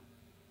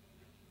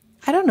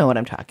 I don't know what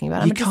I'm talking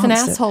about. I'm You just an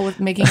can't say- asshole with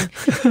making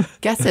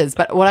guesses.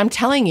 But what I'm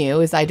telling you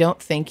is I don't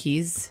think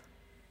he's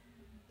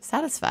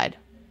satisfied.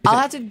 I'll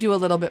have to do a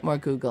little bit more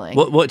Googling.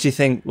 What do you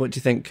think? What do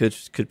you think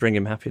could bring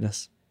him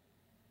happiness?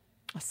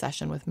 A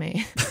session with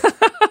me.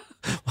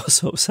 What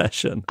sort of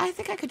session? I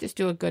think I could just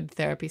do a good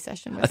therapy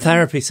session with A him.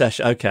 therapy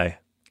session. Okay.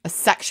 A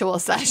sexual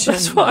session.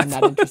 That's No, what I I'm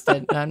not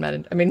interested. No, I'm not.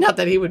 I mean, not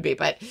that he would be,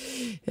 but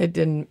it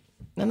didn't.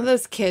 None of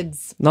those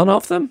kids. None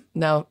of them.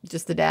 No,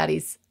 just the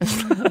daddies.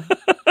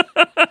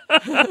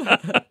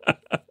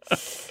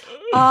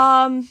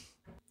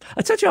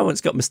 I told you I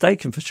once got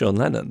mistaken for Sean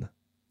Lennon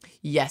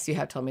Yes, you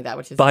have told me that,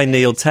 which is by amazing.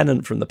 Neil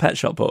Tennant from the Pet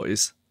Shop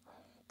Boys.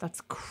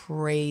 That's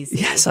crazy.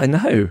 Yes, I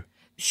know.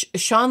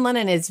 Sean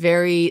Lennon is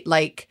very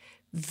like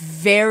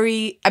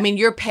very, I mean,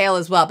 you're pale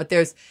as well, but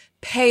there's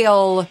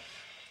pale,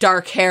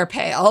 dark hair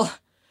pale,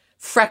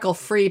 freckle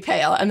free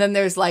pale, and then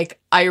there's like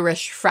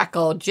Irish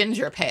freckle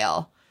ginger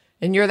pale.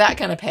 And you're that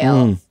kind of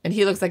pale. And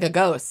he looks like a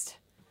ghost.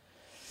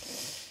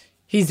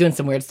 He's doing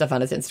some weird stuff on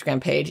his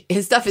Instagram page.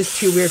 His stuff is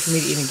too weird for me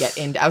to even get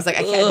into. I was like,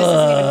 I can't. This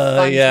isn't even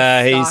fun.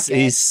 Yeah, to stalk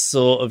he's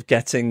sort of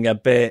getting a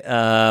bit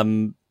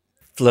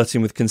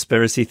flirting with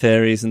conspiracy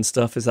theories and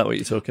stuff. Is that what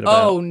you're talking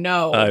about? Oh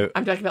no,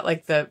 I'm talking about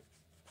like the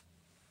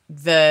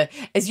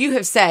as you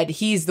have said,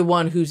 he's the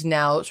one who's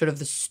now sort of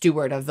the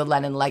steward of the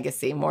Lennon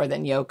legacy more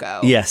than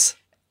Yoko. Yes,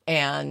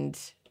 and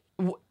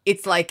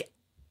it's like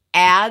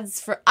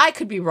ads for. I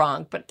could be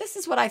wrong, but this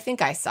is what I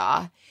think I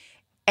saw.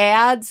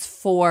 Ads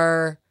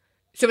for.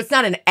 So it's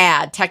not an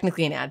ad,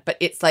 technically an ad, but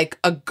it's like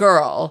a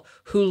girl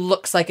who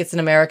looks like it's an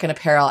American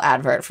Apparel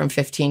advert from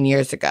 15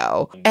 years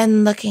ago.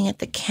 And looking at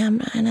the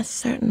camera in a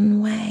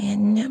certain way.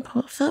 And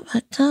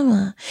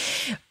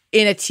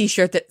in a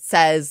t-shirt that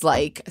says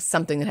like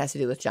something that has to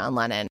do with John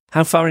Lennon.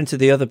 How far into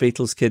the other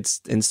Beatles kids'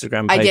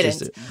 Instagram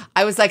pages? I didn't.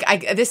 I was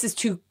like, this is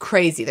too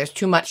crazy. There's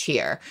too much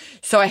here.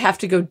 So I have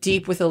to go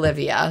deep with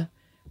Olivia.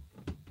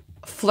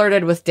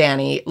 Flirted with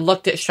Danny.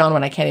 Looked at Sean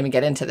when I can't even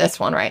get into this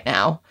one right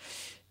now.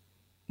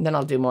 Then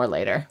I'll do more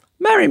later.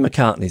 Mary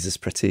McCartney's is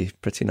pretty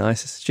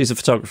nice. She's a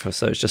photographer,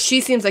 so it's just...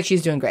 She seems like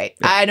she's doing great.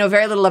 Yeah. I know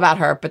very little about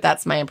her, but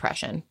that's my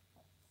impression.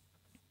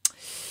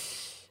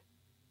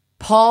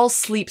 Paul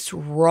sleeps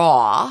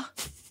raw.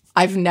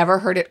 I've never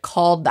heard it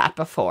called that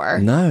before.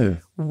 No.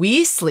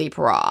 We sleep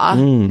raw,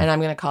 and I'm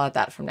going to call it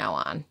that from now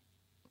on.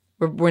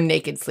 We're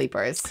naked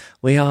sleepers.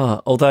 We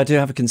are, although I do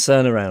have a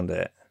concern around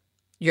it.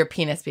 Your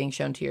penis being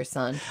shown to your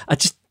son. I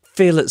just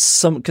feel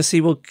it's because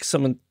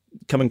someone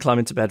come and climb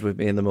into bed with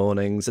me in the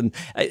mornings, and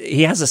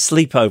he has a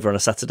sleepover on a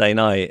Saturday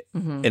night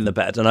in the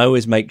bed, and I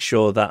always make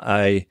sure that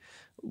I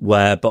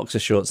wear boxer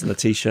shorts and a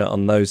t-shirt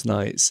on those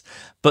nights.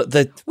 But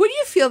would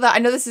you feel that? I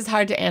know this is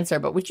hard to answer,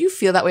 but would you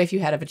feel that way if you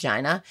had a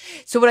vagina?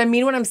 So what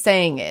I'm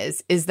saying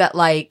is that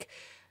like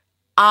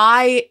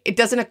it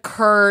doesn't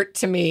occur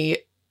to me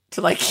to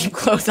like keep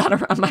clothes on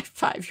around my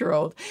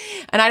 5-year-old.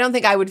 And I don't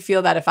think I would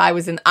feel that if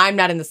I'm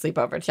not in the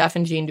sleepover. Jeff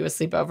and Jean do a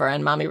sleepover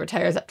and mommy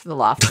retires up to the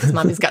loft because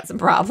mommy's got some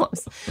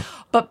problems.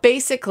 But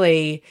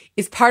basically,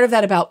 is part of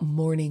that about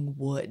morning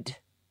wood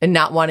and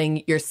not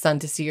wanting your son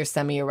to see your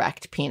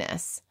semi-erect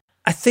penis?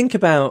 I think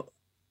about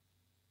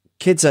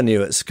kids I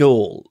knew at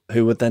school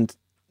who would then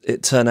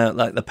it turn out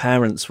like the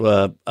parents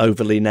were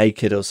overly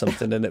naked or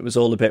something, and it was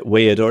all a bit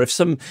weird. Or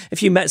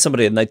if you met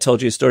somebody and they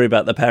told you a story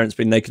about their parents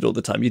being naked all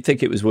the time, you'd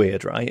think it was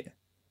weird, right?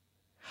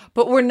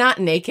 But we're not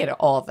naked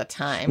all the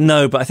time.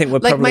 No, but I think we're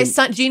like probably... my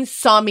son Gene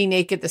saw me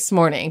naked this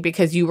morning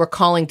because you were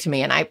calling to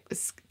me and I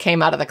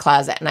came out of the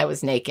closet and I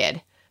was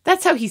naked.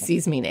 That's how he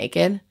sees me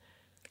naked.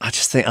 I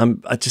just think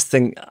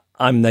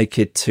I'm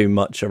naked too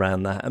much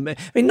around that. I mean,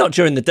 not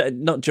during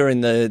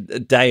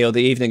the day or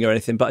the evening or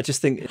anything, but I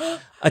just think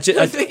I'm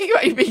thinking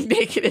about you being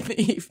naked in the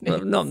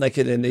evening. Not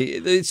naked in the.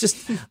 It's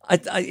just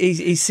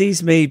he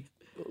sees me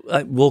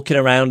like walking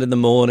around in the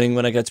morning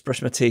when I go to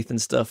brush my teeth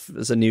and stuff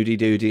as a nudie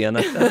doodie, and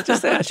I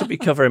just think I should be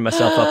covering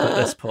myself up at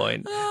this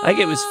point. I think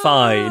it was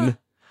fine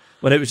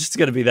when it was just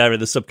going to be there in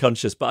the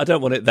subconscious, but I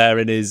don't want it there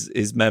in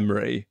his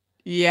memory.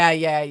 Yeah.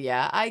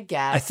 I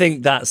guess. I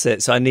think that's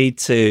it. So I need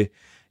to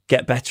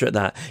get better at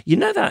that. You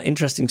know that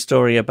interesting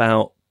story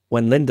about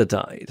when Linda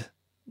died?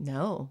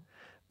 No.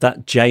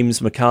 That James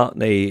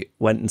McCartney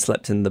went and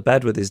slept in the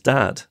bed with his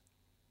dad.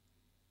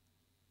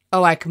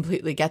 Oh, I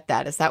completely get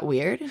that. Is that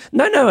weird?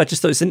 No. I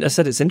just thought I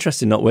said it's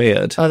interesting, not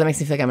weird. Oh, that makes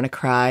me feel like I'm going to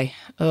cry.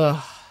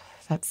 Oh,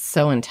 that's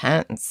so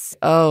intense.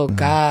 Oh,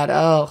 God.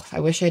 Oh, I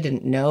wish I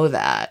didn't know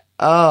that.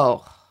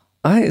 Oh.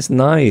 It's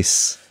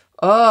nice.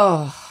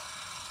 Oh,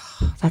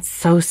 that's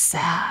so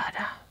sad.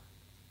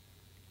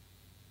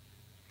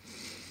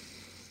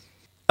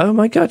 Oh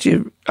my God,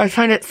 I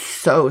find it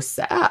so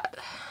sad.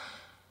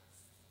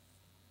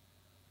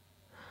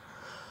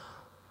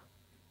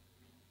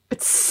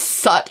 It's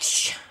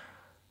such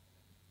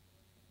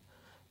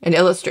an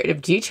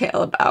illustrative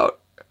detail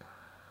about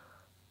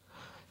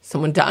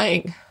someone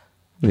dying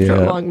after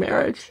a long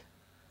marriage.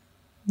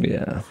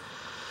 Yeah.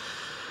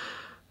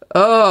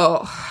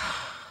 Oh,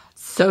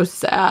 it's so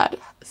sad.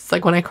 It's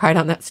like when I cried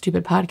on that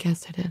stupid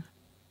podcast I did.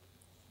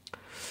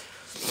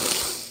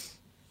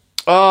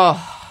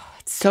 Oh.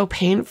 So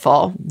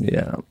painful.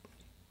 Yeah.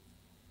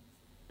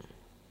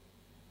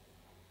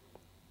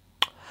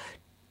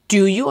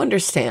 Do you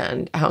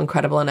understand how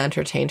incredible an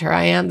entertainer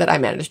I am that I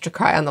managed to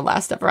cry on the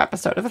last ever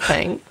episode of a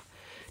thing? Do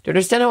you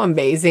understand how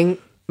amazing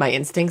my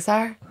instincts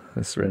are?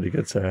 That's really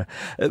good, Sarah.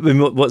 I mean,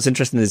 what's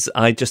interesting is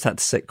I just had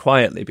to sit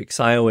quietly because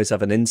I always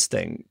have an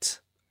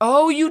instinct.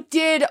 Oh, you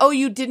did? Oh,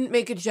 you didn't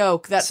make a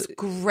joke. That's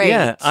great.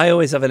 Yeah, I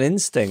always have an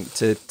instinct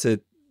to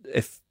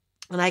if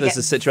there's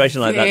a situation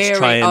like that to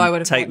try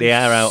and take the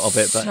air out of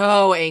it. But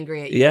so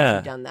angry at you if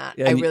you've done that.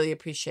 I really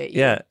appreciate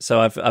you. Yeah,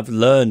 so I've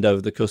learned over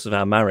the course of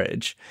our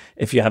marriage,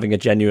 if you're having a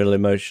genuine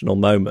emotional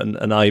moment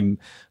and I'm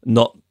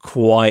not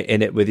quite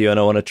in it with you and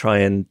I want to try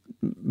and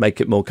make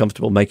it more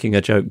comfortable. Making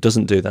a joke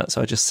doesn't do that,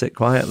 so I just sit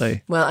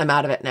quietly. Well, I'm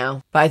out of it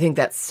now. But I think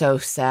that's so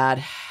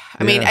sad.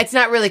 I mean, it's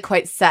not really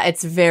quite sad.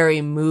 It's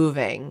very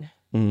moving.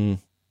 Mm.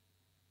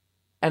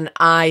 And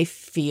I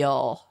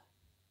feel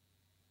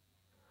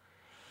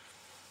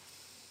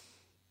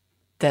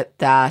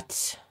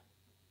that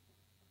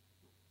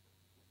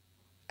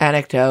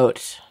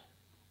anecdote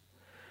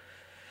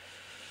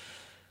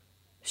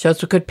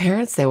shows what good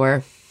parents they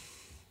were.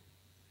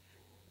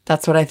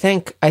 That's what I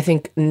think. I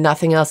think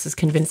nothing else has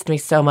convinced me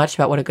so much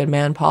about what a good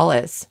man Paul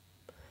is,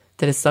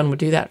 that his son would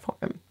do that for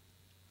him.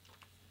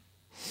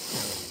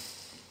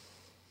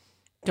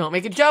 Don't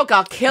make a joke.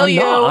 I'll kill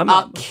you.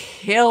 I'll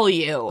kill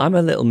you. I'm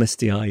a little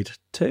misty-eyed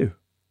too.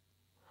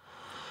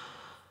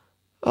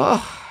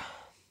 Oh.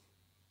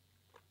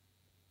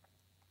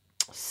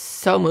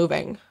 So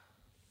moving.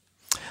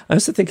 I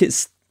also think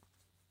it's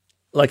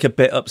like a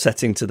bit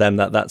upsetting to them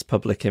that that's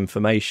public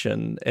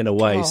information in a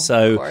way. Oh,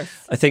 so of course.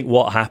 I think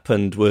what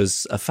happened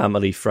was a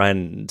family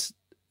friend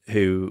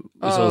who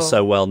was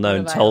also well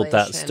known told that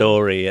violation.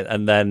 story,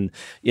 and then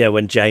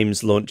when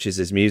James launches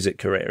his music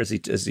career as he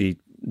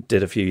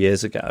did a few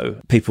years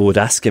ago, people would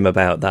ask him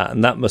about that,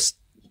 and that must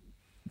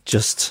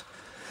just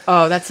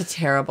that's a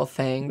terrible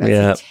thing.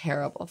 That's a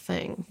terrible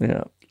thing.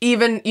 Yeah.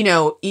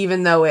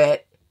 Even though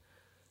it,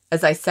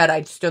 as I said,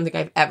 I just don't think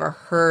I've ever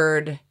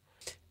heard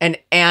an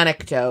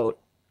anecdote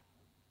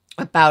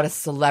about a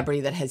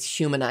celebrity that has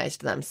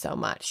humanized them so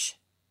much.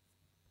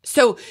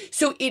 So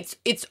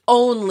it's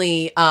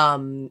only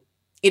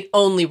it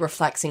only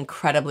reflects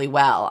incredibly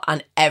well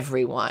on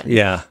everyone.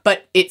 Yeah.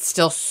 But it's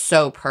still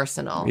so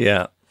personal.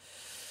 Yeah.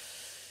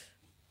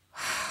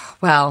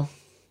 Well,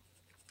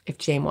 if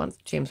James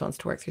wants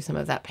to work through some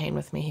of that pain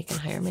with me, he can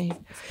hire me.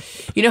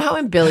 You know how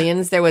in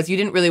Billions you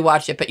didn't really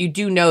watch it, but you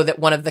do know that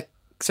one of the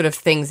sort of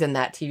things in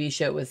that TV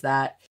show was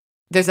that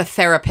there's a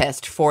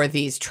therapist for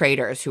these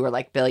traders who are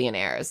like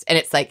billionaires. And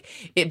it's like,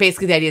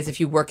 basically the idea is if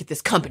you work at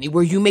this company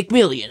where you make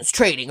millions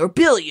trading or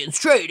billions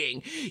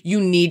trading, you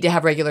need to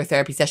have regular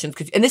therapy sessions.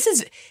 And this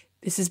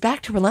is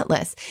back to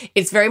Relentless.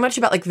 It's very much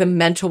about like the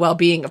mental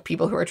well-being of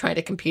people who are trying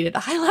to compete at a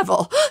high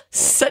level,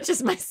 such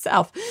as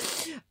myself.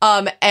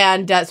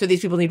 So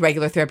these people need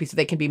regular therapy so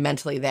they can be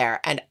mentally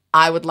there. And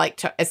I would like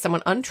to, as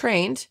someone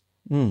untrained,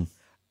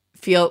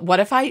 feel, what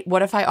if I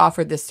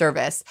offered this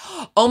service?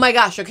 Oh my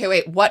gosh, okay,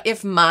 wait, what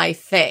if my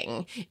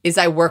thing is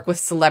I work with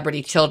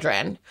celebrity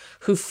children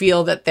who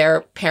feel that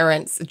their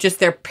parents'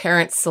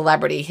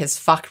 celebrity has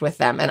fucked with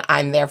them, and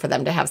I'm there for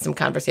them to have some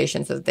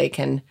conversations so that they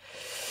can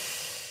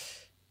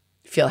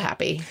feel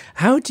happy.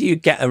 How do you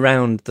get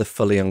around the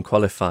fully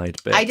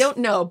unqualified bit? I don't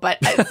know, but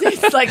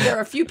it's like there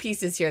are a few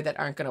pieces here that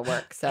aren't going to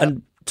work. So,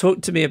 And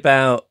talk to me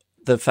about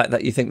the fact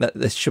that you think that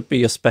this should be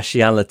your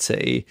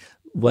speciality,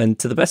 when,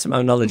 to the best of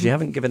my knowledge, you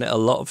haven't given it a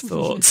lot of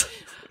thought.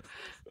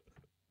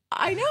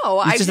 I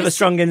know. You just have a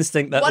strong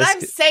instinct that what this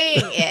I'm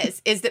saying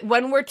is that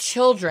when we're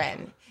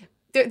children,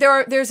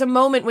 there's a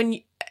moment when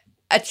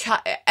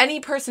any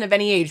person of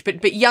any age,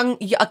 but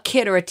a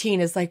kid or a teen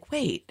is like,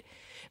 wait,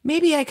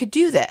 maybe I could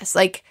do this.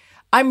 Like,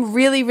 I'm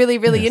really, really,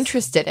 really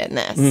interested in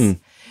this.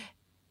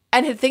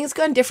 And had things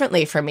gone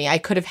differently for me, I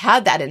could have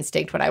had that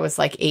instinct when I was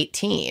like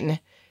 18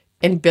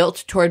 and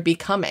built toward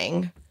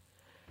becoming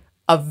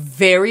a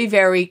very,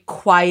 very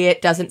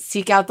quiet, doesn't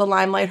seek out the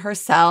limelight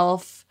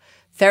herself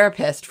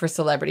therapist for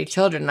celebrity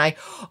children. And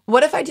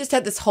what if I just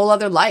had this whole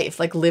other life,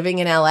 like living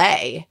in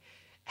LA,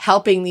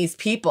 helping these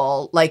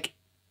people, like,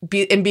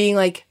 being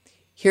like,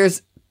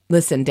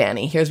 listen,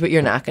 Danny, here's what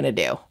you're not going to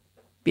do.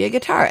 Be a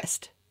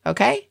guitarist.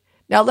 Okay?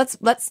 Now let's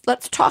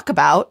talk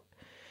about,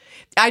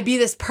 I'd be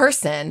this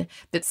person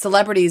that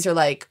celebrities are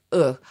like,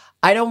 ugh,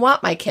 I don't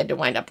want my kid to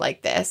wind up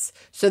like this.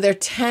 So they're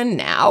 10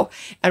 now.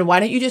 And why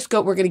don't you just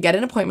go, we're going to get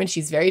an appointment.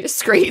 She's very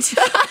discreet.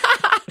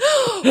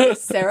 With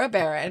Sarah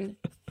Barron.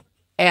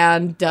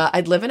 And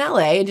I'd live in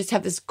LA and just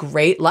have this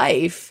great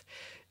life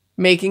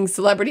making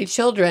celebrity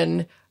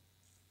children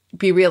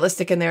be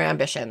realistic in their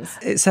ambitions.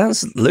 It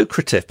sounds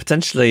lucrative,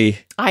 potentially.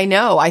 I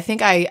know. I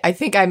think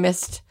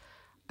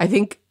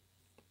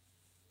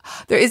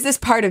there is this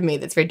part of me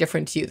that's very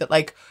different to you that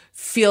like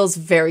feels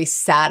very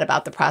sad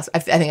about the process. I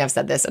think I've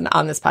said this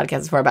on this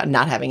podcast before about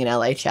not having an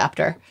LA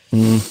chapter.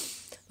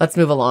 Let's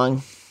move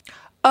along.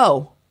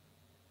 Oh,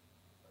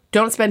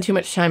 don't spend too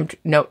much time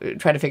trying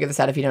to figure this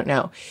out if you don't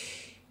know.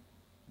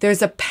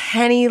 There's a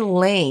Penny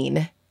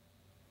Lane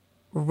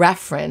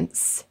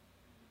reference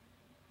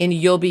in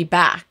You'll Be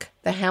Back,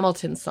 the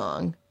Hamilton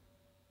song.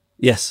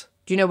 Yes.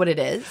 Do you know what it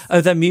is? Oh,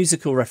 they're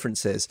musical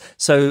references.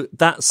 So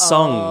that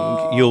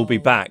song, You'll Be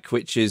Back,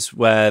 which is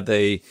where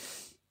the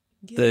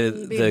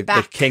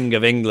King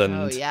of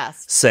England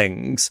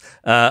sings,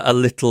 a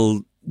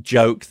little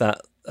joke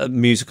a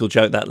musical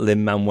joke that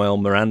Lin-Manuel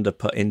Miranda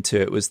put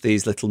into it was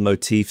these little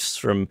motifs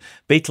from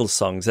Beatles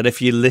songs. And if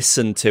you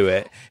listen to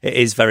it, it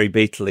is very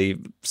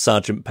Beatley,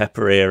 Sgt.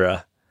 Pepper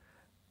era.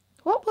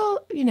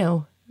 Well,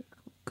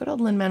 good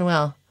old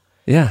Lin-Manuel.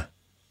 Yeah.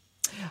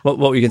 What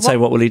were you going to say?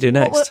 What will he do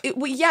next?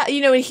 Yeah,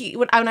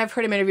 when I've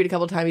heard him interviewed a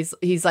couple of times,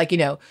 he's like,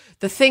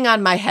 the thing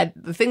on my head,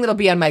 the thing that'll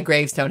be on my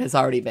gravestone has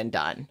already been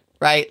done,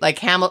 right? Like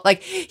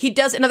he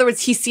does. In other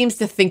words, he seems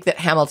to think that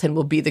Hamilton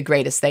will be the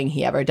greatest thing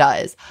he ever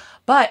does.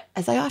 But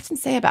as I often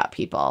say about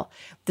people,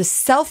 the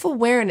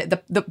self-awareness,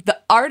 the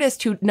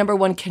artist who, number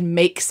one, can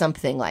make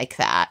something like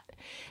that,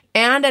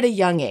 and at a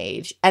young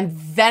age, and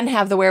then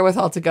have the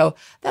wherewithal to go,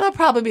 that'll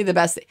probably be the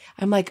best thing.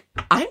 I'm like,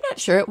 I'm not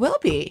sure it will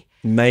be.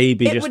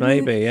 Maybe,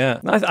 yeah.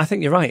 I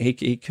think you're right.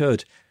 He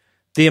could.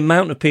 The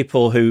amount of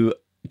people who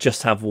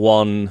just have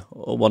one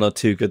or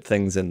two good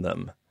things in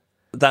them,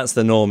 that's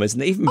the norm,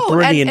 isn't it? Even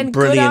brilliant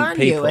good on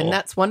people. You, and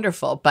that's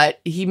wonderful.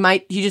 But he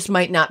just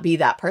might not be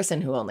that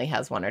person who only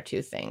has one or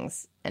two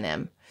things in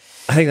him.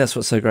 I think that's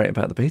what's so great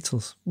about the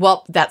Beatles.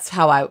 Well, that's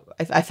how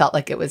I felt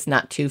like it was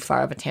not too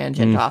far of a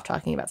tangent off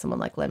talking about someone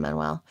like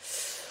Lin-Manuel.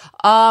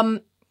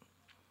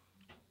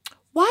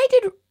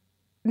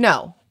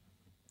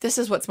 This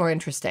is what's more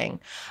interesting.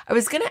 I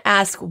was going to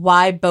ask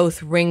why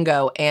both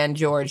Ringo and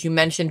George, you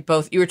mentioned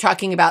both, you were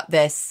talking about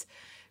this,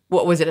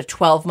 what was it, a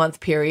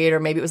 12-month period, or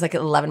maybe it was like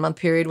an 11-month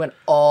period when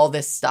all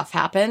this stuff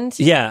happened?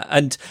 Yeah,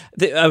 and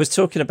I was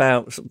talking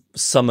about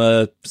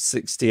summer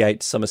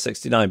 68 to summer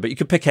 69, but you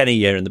could pick any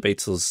year in the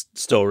Beatles'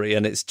 story,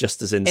 and it's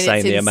just as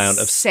insane the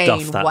amount of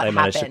stuff that they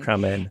managed to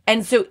cram in.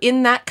 And so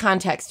in that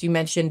context, you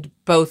mentioned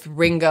both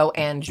Ringo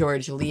and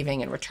George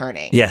leaving and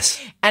returning.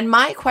 Yes. And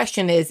my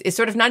question is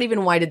sort of not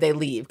even why did they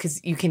leave,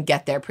 because you can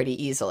get there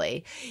pretty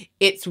easily.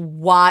 It's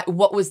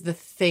what was the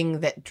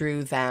thing that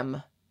drew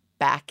them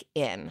back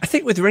in? I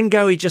think with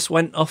Ringo, he just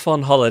went off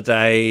on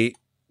holiday,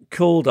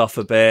 cooled off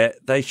a bit.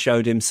 They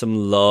showed him some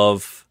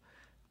love,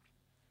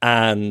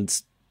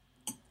 and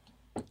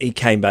he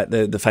came back.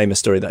 The famous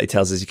story that he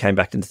tells is he came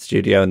back into the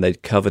studio and they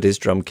covered his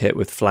drum kit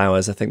with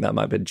flowers. I think that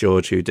might have been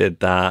George who did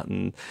that,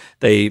 and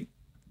they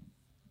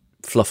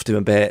fluffed him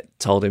a bit,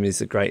 told him he's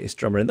the greatest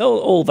drummer, and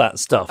all that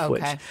stuff.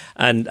 Okay.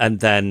 And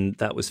then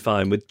that was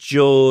fine. With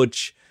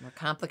George, more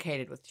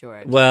complicated with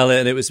George. well,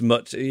 and it was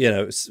much, I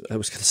was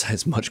going to say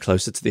it's much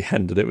closer to the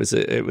end, and it was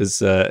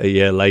a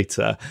year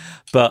later,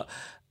 but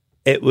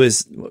it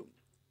was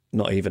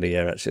not even a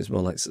year, actually. It's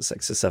more like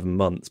 6 or 7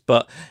 months,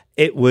 but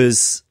it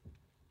was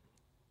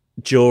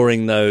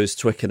during those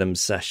Twickenham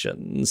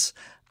sessions,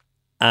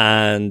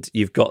 and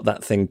you've got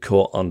that thing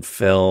caught on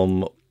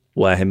film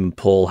where him and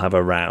Paul have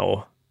a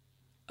row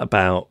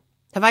about.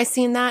 Have I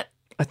seen that?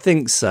 I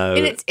think so.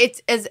 And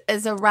it's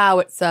as a row.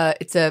 It's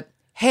a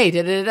hey,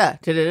 da da da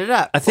da da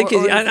da. I think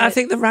I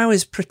think the row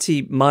is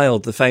pretty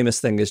mild. The famous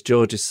thing is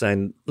George is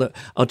saying, "Look,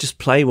 I'll just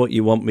play what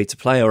you want me to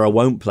play, or I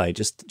won't play.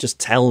 Just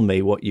tell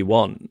me what you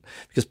want."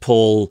 Because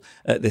Paul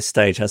at this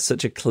stage has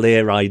such a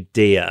clear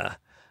idea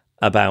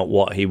about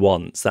what he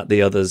wants that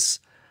the others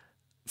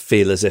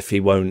feel as if he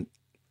won't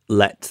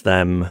let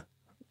them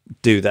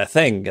do their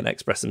thing and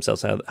express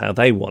themselves how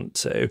they want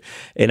to.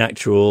 In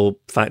actual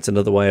fact,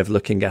 another way of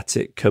looking at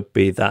it could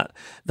be that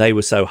they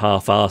were so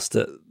half-arsed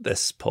at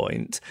this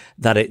point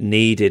that it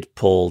needed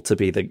Paul to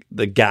be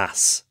the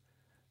gas,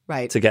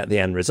 right, to get the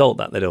end result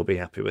that they'd all be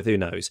happy with. Who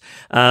knows?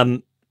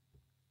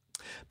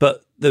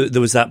 But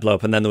there was that blow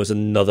up, and then there was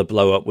another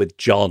blow up with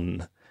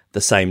John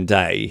the same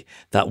day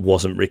that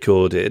wasn't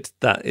recorded,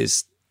 that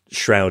is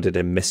shrouded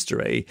in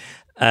mystery,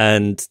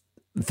 and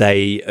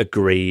they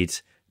agreed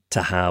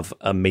to have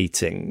a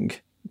meeting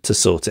to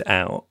sort it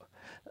out.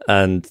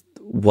 And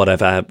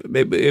whatever,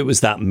 it was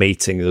that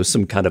meeting, there was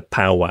some kind of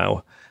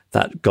powwow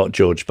that got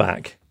George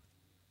back.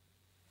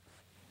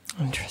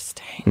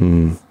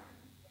 Interesting.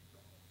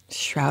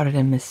 Shrouded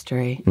in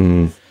mystery.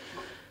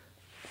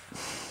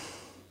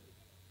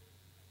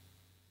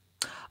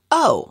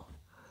 Oh,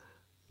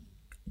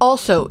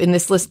 also in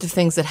this list of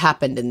things that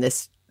happened in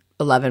this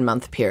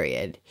 11-month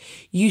period,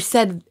 you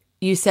said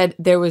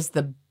there was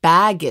the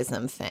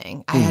bagism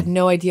thing. I had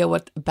no idea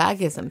what the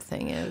bagism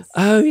thing is.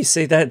 Oh, you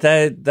see,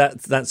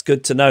 that's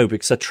good to know,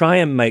 because I try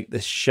and make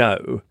this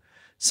show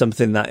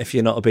something that if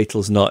you're not a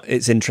Beatles nut,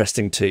 it's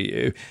interesting to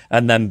you.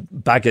 And then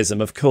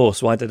bagism, of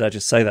course. Why did I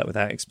just say that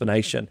without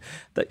explanation?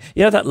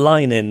 That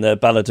line in the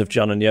Ballad of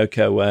John and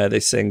Yoko where they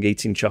sing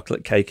eating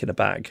chocolate cake in a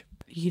bag?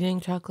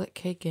 Eating chocolate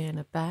cake in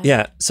a bag?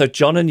 Yeah, so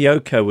John and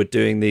Yoko were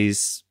doing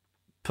these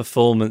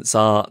performance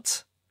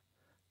art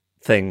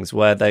things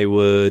where they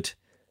would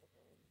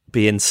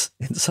be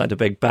inside a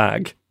big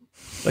bag,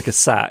 like a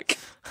sack.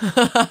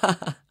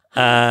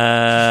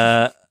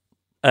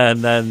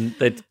 And then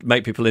they'd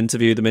make people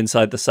interview them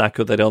inside the sack,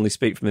 or they'd only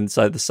speak from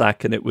inside the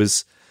sack. And it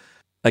was,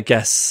 I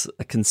guess,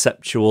 a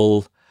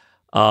conceptual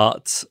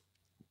art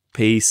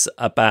piece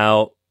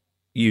about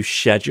you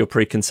shed your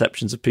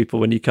preconceptions of people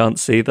when you can't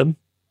see them.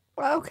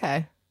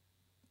 Okay.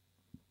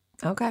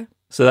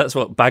 So that's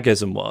what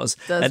bagism was.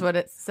 That's what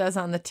it says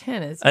on the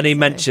tin. And he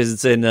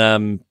mentions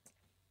in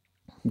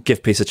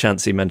Give Peace a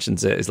Chance, he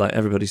mentions it. It's like,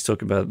 everybody's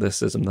talking about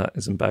this ism, that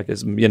ism,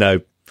 bagism,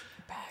 Bagism.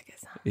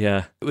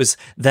 Yeah. It was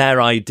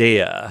their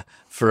idea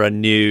for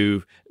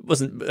it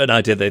wasn't an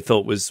idea they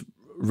thought was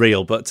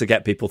real, but to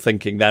get people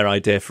thinking, their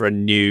idea for a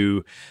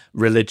new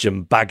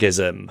religion,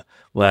 bagism,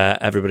 where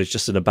everybody's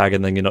just in a bag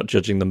and then you're not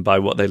judging them by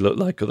what they look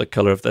like or the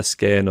colour of their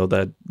skin or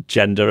their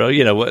gender, or,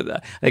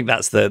 I think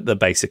that's the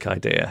basic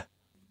idea.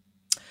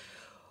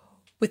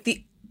 With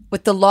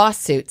the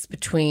lawsuits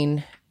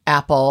between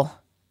Apple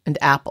and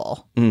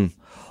Apple,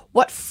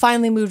 what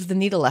finally moved the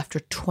needle after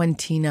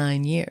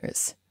 29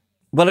 years?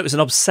 Well, it was an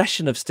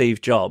obsession of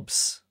Steve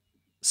Jobs.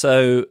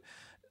 So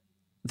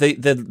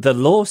the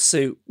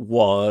lawsuit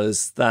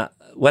was that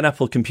when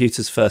Apple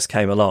computers first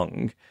came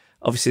along,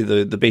 obviously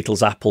the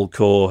Beatles Apple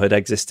core had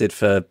existed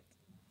for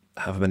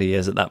however many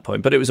years at that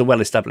point, but it was a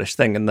well-established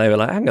thing, and they were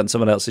like, hang on,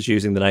 someone else is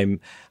using the name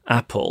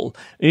Apple,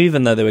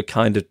 even though they were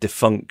kind of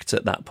defunct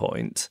at that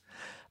point,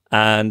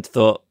 and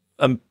thought,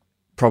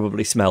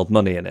 probably smelled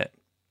money in it.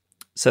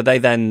 So they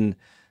then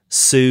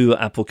sue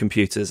Apple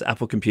Computers.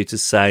 Apple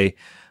Computers say,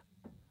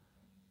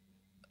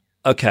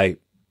 okay,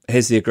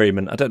 here's the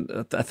agreement.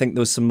 I think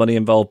there was some money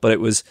involved, but it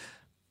was,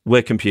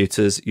 we're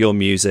computers, you're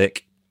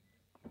music,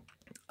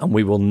 and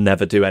we will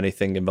never do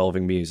anything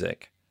involving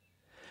music.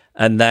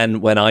 And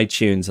then when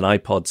iTunes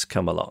and iPods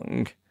come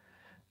along,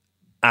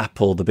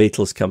 Apple, the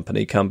Beatles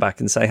company, come back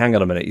and say, hang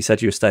on a minute, you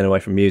said you were staying away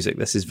from music.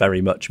 This is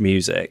very much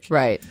music.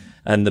 Right.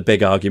 And the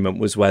big argument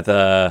was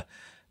whether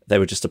they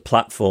were just a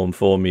platform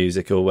for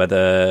music or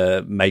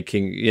whether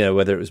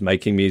whether it was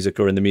making music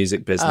or in the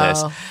music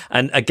business. Oh.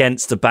 And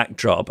against the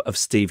backdrop of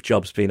Steve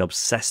Jobs being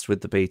obsessed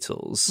with the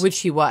Beatles. Which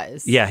he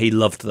was. Yeah, he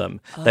loved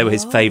them. They were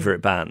his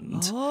favourite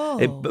band.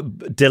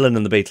 Dylan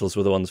and the Beatles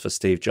were the ones for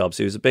Steve Jobs.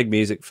 He was a big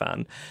music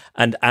fan.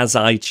 And as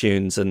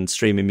iTunes and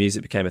streaming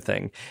music became a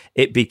thing,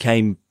 it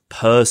became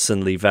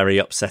personally very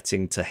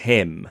upsetting to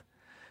him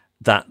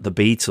that the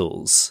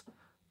Beatles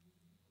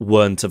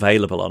weren't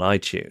available on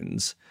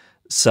iTunes.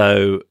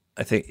 So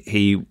I think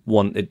he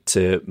wanted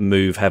to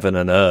move heaven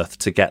and earth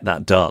to get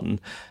that done.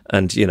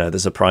 And,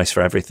 there's a price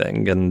for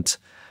everything. And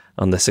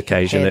on this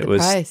occasion, it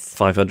was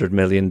 $500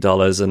 million and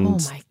oh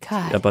my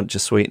God. a bunch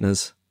of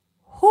sweeteners.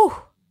 Whew.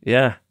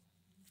 Yeah.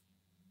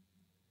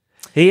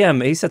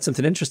 He said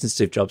something interesting,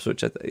 Steve Jobs,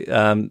 which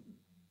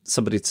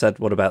somebody said,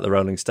 what about the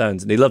Rolling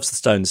Stones? And he loves the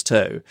Stones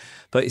too.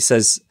 But he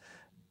says,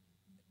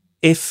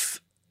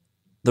 if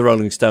the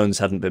Rolling Stones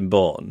hadn't been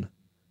born,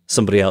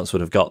 somebody else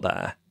would have got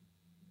there.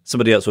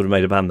 Somebody else would have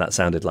made a band that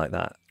sounded like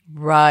that.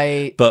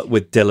 Right. But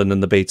with Dylan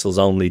and the Beatles,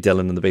 only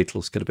Dylan and the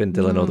Beatles could have been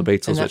Dylan or the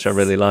Beatles, which I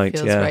really liked.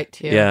 Feels yeah. right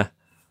too. Yeah.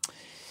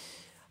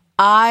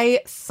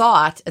 I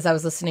thought, as I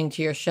was listening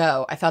to your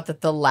show, I thought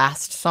that the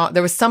last song,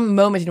 there was some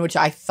moment in which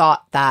I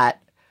thought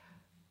that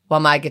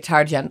While My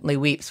Guitar Gently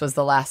Weeps was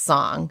the last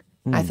song.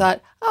 I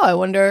thought, I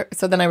wonder.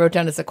 So then I wrote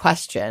down as a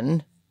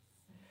question,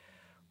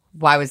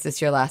 why was this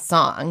your last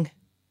song?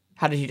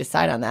 How did you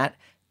decide on that?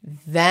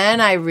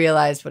 Then I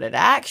realized what it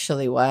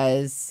actually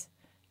was,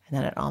 and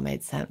then it all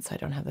made sense, so I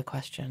don't have the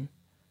question.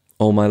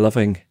 All My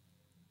Loving.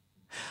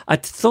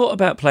 I'd thought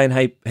about playing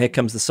Here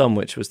Comes the Sun,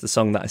 which was the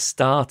song that I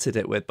started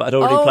it with, but I'd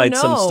already played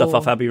some stuff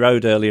off Abbey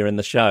Road earlier in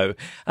the show.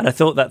 And I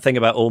thought that thing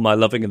about All My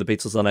Loving and the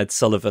Beatles on Ed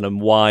Sullivan and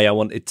why I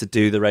wanted to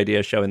do the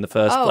radio show in the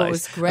first place. It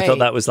was great. I thought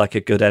that was like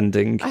a good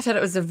ending. I thought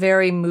it was a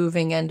very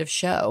moving end of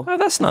show. Oh,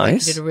 that's I think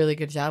nice. you did a really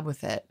good job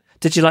with it.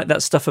 Did you like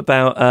that stuff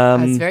about... I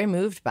was very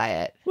moved by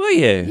it. Were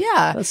you?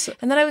 Yeah.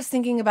 And then I was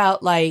thinking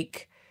about, I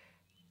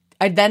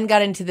then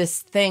got into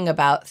this thing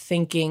about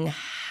thinking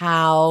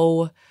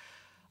how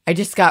I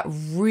just got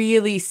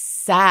really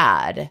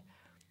sad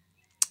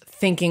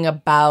thinking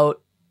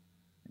about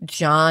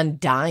John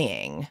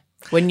dying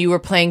when you were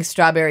playing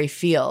Strawberry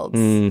Fields.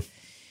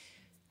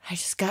 I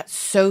just got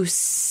so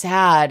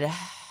sad.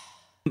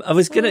 I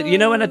was going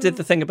to... when I did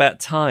the thing about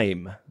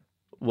time...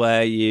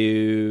 where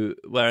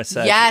I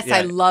said... Yes, yeah.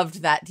 I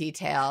loved that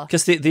detail.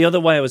 Because the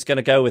other way I was going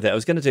to go with it, I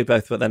was going to do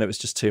both, but then it was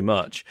just too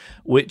much,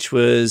 which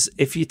was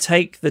if you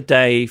take the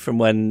day from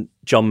when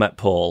John met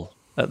Paul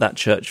at that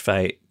church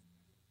fete,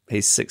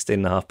 he's 16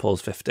 and a half,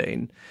 Paul's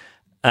 15,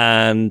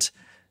 and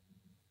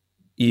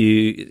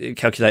you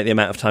calculate the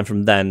amount of time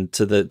from then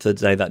to the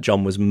day that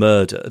John was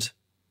murdered,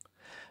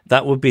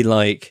 that would be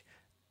like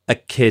a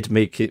kid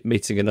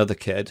meeting another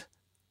kid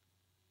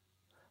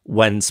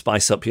when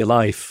Spice Up Your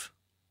Life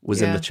was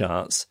in the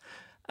charts,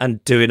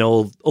 and doing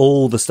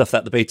all the stuff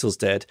that the Beatles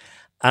did,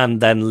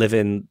 and then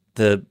living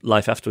the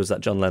life afterwards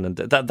that John Lennon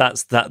did.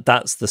 That's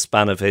the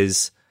span of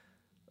his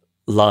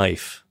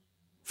life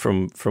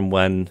from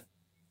when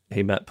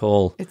he met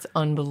Paul. It's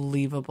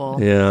unbelievable.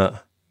 Yeah.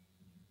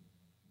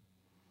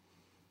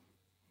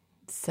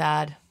 It's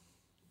sad.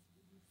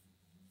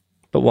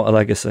 But what a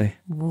legacy.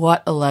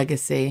 What a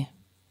legacy.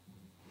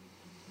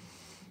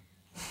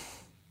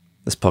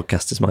 This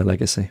podcast is my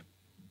legacy.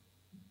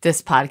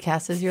 This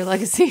podcast is your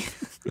legacy?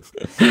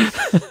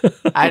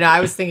 I know. I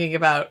was thinking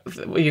about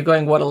you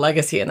going, what a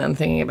legacy, and then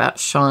thinking about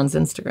Sean's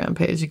Instagram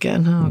page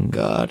again. Oh,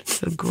 God.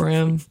 So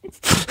grim.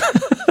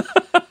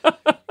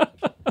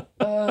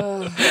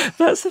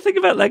 That's the thing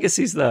about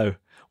legacies, though.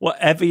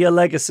 Whatever your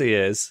legacy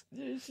is,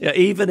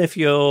 even if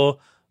you're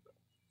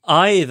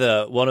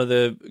either one of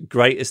the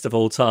greatest of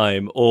all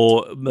time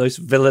or most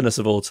villainous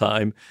of all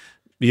time,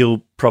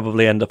 you'll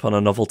probably end up on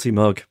a novelty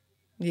mug.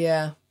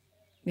 Yeah.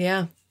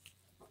 Yeah.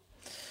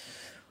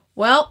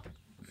 Well,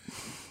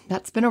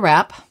 that's been a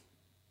wrap.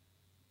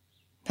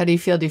 How do you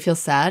feel? Do you feel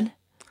sad?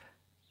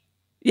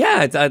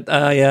 Yeah,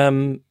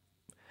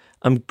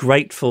 I'm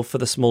grateful for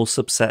the small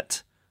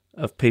subset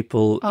of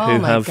people Oh who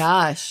my have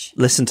gosh.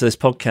 listened to this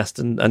podcast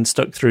and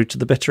stuck through to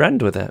the bitter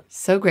end with it.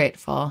 So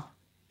grateful.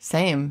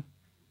 Same.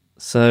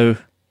 So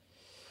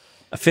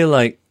I feel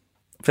like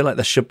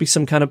there should be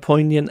some kind of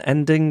poignant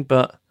ending,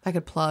 but I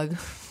could plug.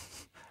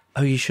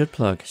 oh, you should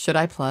plug. Should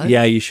I plug?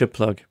 Yeah, you should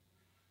plug.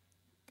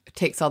 It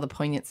takes all the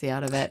poignancy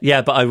out of it.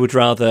 Yeah, but I would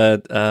rather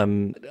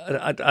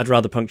I'd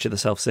rather puncture the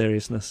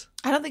self-seriousness.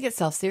 I don't think it's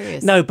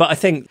self-serious. No, but I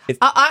think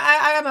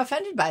I am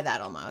offended by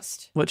that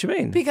almost. what do you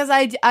mean? Because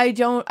I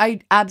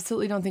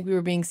absolutely don't think we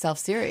were being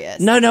self-serious.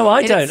 No,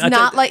 I don't. It's I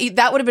not don't. like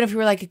that would have been if we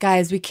were like,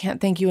 guys, we can't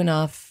thank you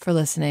enough for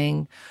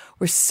listening.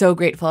 We're so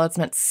grateful. It's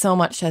meant so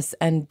much to us,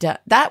 and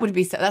that would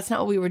be. That's not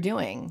what we were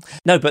doing.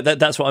 No, but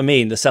that's what I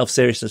mean. The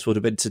self-seriousness would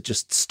have been to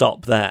just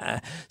stop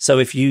there. So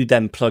if you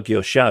then plug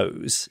your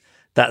shows,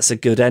 that's a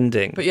good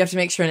ending. But you have to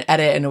make sure and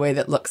edit in a way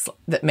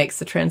that makes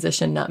the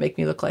transition not make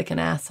me look like an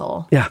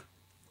asshole. Yeah.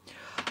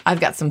 I've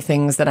got some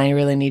things that I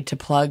really need to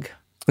plug.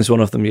 Is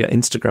one of them your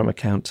Instagram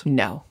account?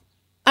 No.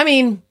 I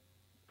mean,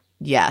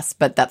 yes,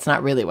 but that's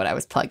not really what I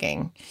was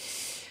plugging.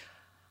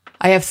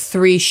 I have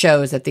 3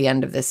 shows at the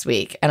end of this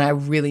week, and I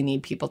really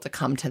need people to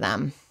come to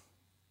them.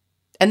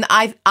 And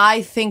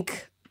I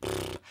think,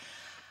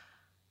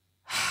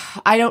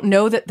 I don't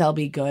know that they'll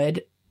be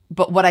good,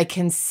 but what I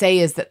can say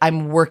is that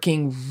I'm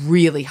working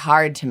really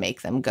hard to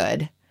make them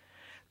good.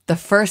 The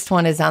first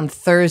one is on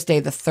Thursday,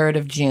 the 3rd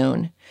of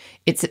June.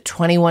 It's at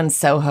 21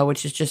 Soho,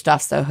 which is just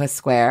off Soho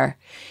Square.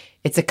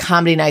 It's a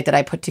comedy night that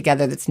I put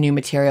together that's new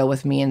material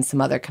with me and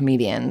some other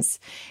comedians.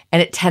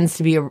 And it tends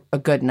to be a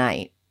good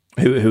night.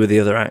 Who are the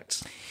other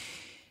acts?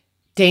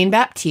 Dane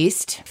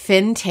Baptiste,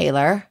 Finn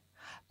Taylor,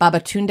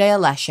 Babatunde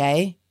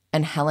Aleshe,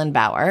 and Helen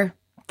Bauer.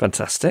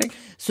 Fantastic.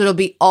 So it'll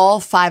be all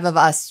 5 of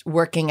us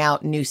working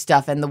out new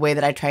stuff. And the way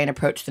that I try and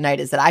approach the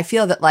night is that I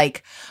feel that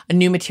like a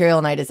new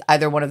material night is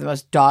either one of the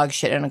most dog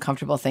shit and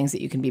uncomfortable things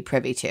that you can be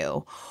privy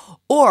to.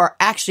 Or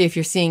actually, if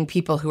you're seeing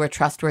people who are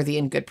trustworthy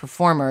and good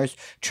performers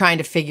trying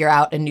to figure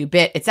out a new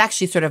bit, it's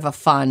actually sort of a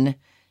fun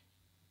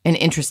and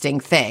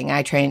interesting thing.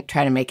 I try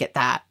to make it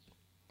that.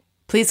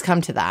 Please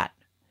come to that.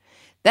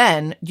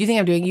 Then, you think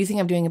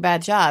I'm doing a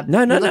bad job? No,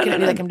 You're looking at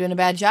me like I'm doing a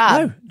bad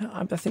job. No,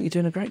 I think you're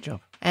doing a great job.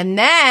 And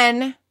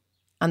then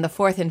on the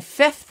 4th and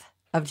 5th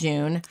of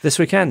June, This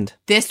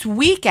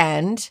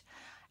weekend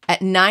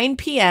at 9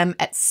 p.m.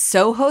 at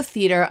Soho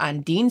Theatre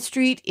on Dean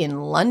Street in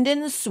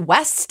London's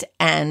West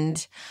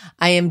End,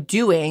 I am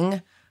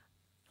doing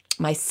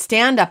my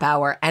stand-up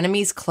hour,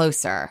 Enemies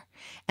Closer.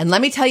 And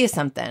let me tell you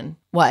something.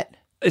 What?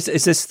 Is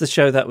this the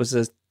show that was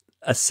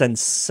a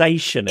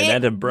sensation in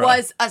Edinburgh? It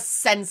was a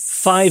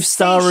sensation.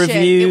 5-star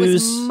reviews. It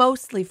was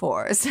mostly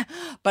 4s,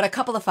 but a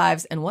couple of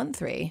 5s and 1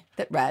 3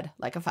 that read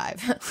like a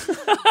 5.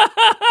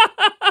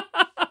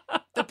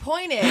 The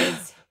point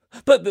is...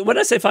 But when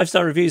I say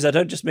 5-star reviews, I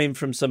don't just mean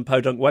from some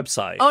podunk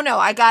website. Oh, no,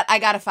 I got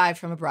a 5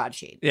 from a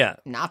broadsheet. Yeah.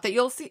 Not that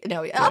you'll see...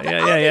 No,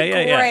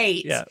 Yeah.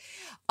 great. Yeah.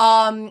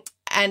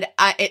 And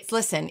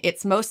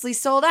it's mostly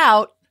sold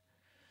out.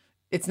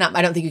 It's not...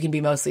 I don't think you can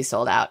be mostly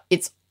sold out.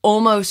 It's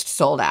almost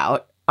sold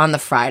out. On the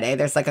Friday,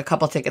 there's like a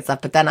couple tickets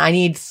left, but then I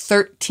need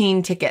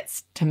 13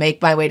 tickets to make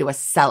my way to a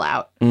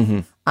sellout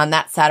on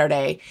that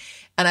Saturday.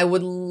 And I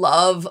would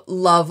love,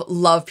 love,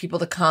 love people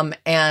to come.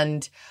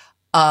 And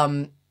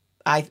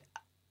I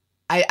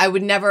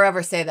would never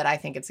ever say that I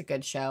think it's a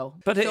good show.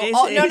 But it is.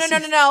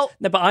 No.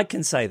 No, but I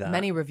can say that.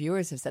 Many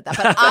reviewers have said that,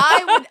 but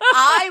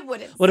I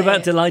wouldn't. What say about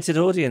it. delighted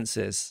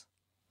audiences?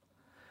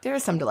 There are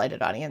some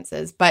delighted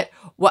audiences, but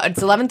it's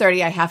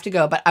 11:30. I have to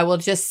go, but I will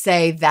just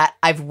say that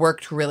I've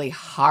worked really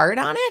hard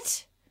on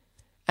it,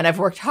 and I've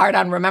worked hard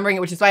on remembering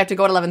it, which is why I have to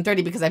go at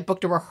 11:30 because I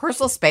booked a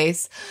rehearsal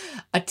space,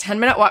 a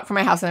 10-minute walk from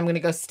my house, and I'm going to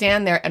go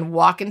stand there and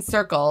walk in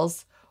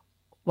circles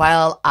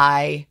while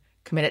I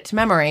commit it to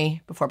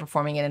memory before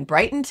performing it in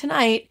Brighton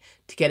tonight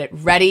to get it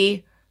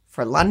ready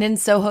for London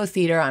Soho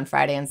Theatre on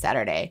Friday and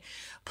Saturday.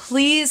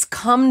 Please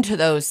come to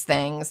those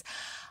things.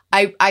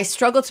 I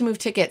struggle to move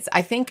tickets.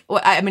 I think,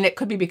 it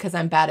could be because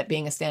I'm bad at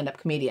being a stand-up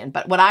comedian,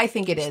 but what I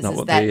think it is Not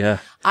what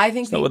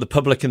the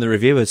public and the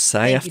reviewers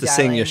say after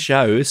seeing your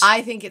shows.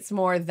 I think it's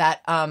more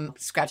that,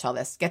 scratch all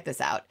this, get this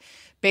out.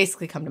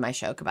 Basically come to my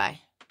show. Goodbye.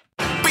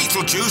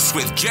 Beetlejuice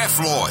with Jeff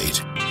Lloyd.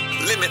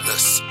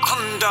 Limitless,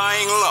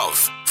 undying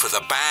love for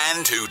the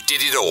band who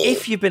did it all.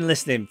 If you've been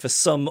listening for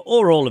some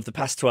or all of the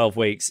past 12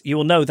 weeks, you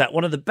will know that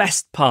one of the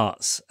best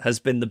parts has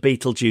been the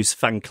Beetlejuice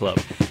fan club.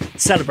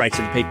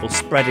 Celebrating people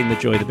spreading the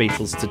joy of the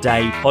Beatles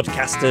today.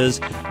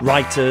 Podcasters,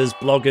 writers,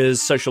 bloggers,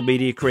 social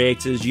media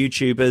creators,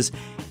 YouTubers.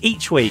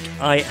 Each week,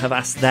 I have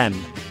asked them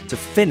to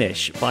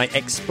finish by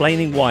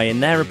explaining why,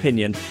 in their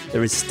opinion,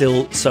 there is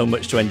still so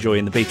much to enjoy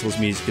in the Beatles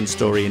music and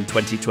story in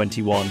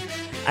 2021.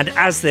 And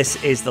as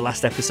this is the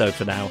last episode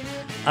for now,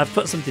 I've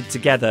put something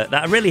together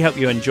that I really hope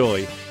you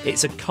enjoy.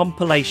 It's a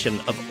compilation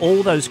of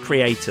all those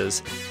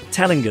creators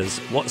telling us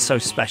what's so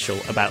special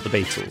about the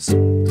Beatles.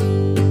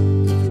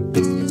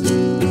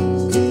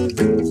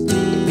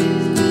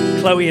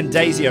 Chloe and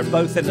Daisy are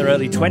both in their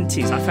early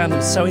 20s. I found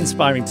them so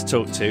inspiring to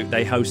talk to.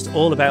 They host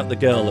All About the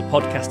Girl, a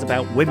podcast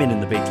about women in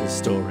the Beatles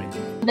story.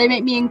 They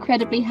make me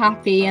incredibly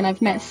happy, and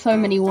I've met so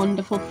many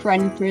wonderful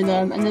friends through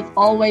them, and there's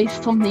always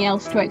something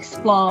else to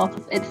explore.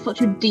 It's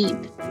such a deep,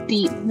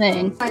 deep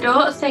thing. I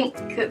don't think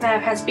that there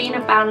has been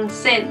a band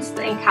since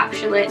that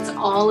encapsulates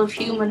all of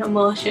human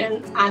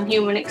emotion and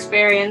human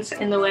experience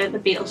in the way the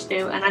Beatles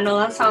do. And I know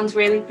that sounds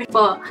really big,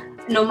 but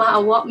no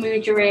matter what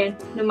mood you're in,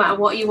 no matter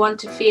what you want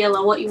to feel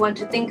or what you want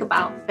to think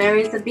about, there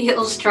is the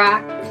Beatles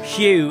track.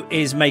 Hugh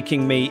is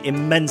making me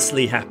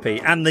immensely happy,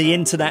 and the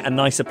internet a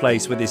nicer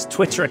place with his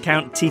Twitter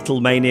account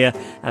Teetlemania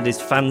and his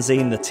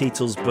fanzine The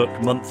Teetles Book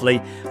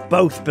Monthly,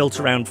 both built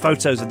around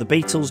photos of the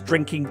Beatles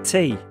drinking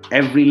tea.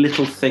 Every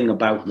little thing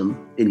about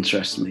them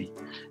interests me.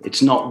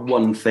 It's not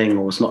one thing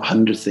or it's not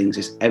 100 things,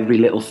 it's every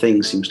little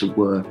thing seems to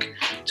work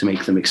to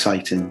make them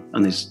exciting.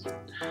 And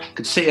I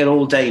could sit here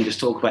all day and just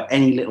talk about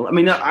any little... I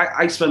mean,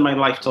 I spend my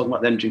life talking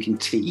about them drinking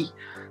tea.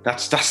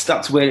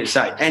 That's where it's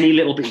at. Any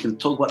little bit, you can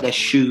talk about their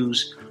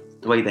shoes,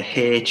 the way their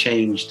hair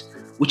changed,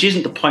 which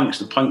isn't the point, because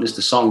the point is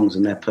the songs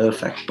and they're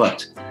perfect,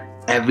 but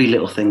every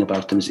little thing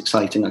about them is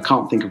exciting. I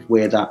can't think of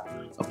where that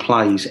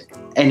applies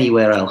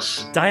anywhere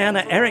else.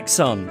 Diana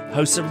Erickson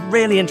hosts a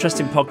really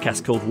interesting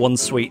podcast called One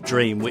Sweet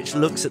Dream, which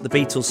looks at the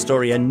Beatles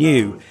story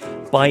anew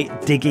by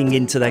digging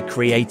into their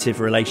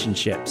creative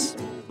relationships.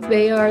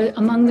 They are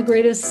among the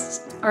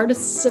greatest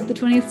artists of the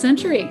 20th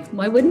century.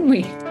 Why wouldn't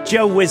we?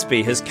 Joe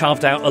Wisby has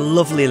carved out a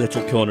lovely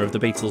little corner of the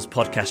Beatles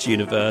podcast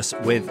universe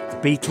with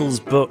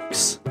Beatles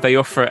books. They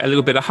offer a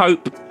little bit of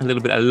hope, a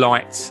little bit of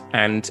light,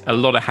 and a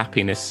lot of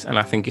happiness. And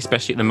I think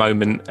especially at the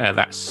moment,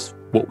 that's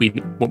what we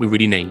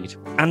really need.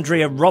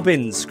 Andrea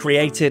Robbins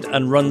created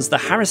and runs the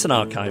Harrison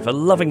Archive, a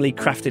lovingly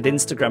crafted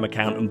Instagram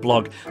account and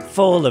blog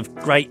full of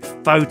great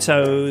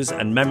photos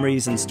and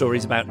memories and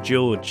stories about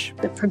George.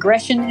 The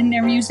progression in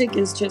their music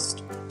is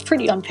just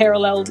pretty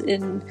unparalleled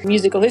in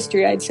musical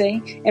history, I'd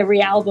say. Every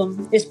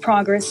album is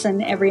progress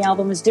and every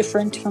album is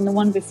different from the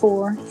one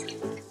before.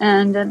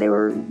 And they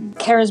were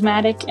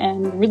charismatic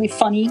and really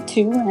funny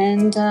too.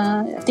 And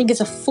I think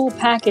it's a full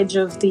package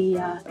of the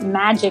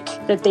magic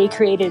that they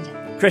created.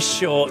 Chris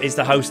Shaw is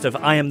the host of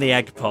I Am the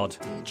Egg Pod,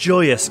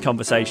 joyous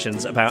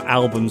conversations about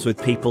albums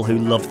with people who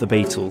love the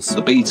Beatles.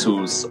 The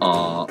Beatles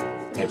are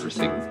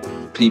everything.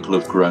 People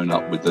have grown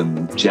up with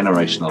them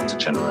generation after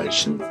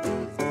generation,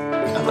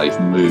 and they've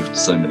moved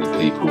so many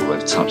people,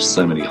 they've touched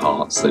so many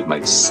hearts, they've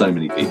made so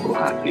many people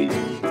happy,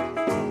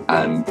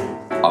 and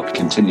are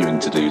continuing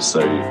to do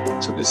so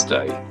to this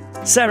day.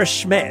 Sarah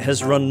Schmidt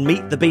has run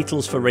Meet the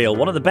Beatles for Real,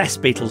 one of the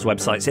best Beatles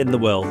websites in the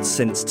world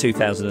since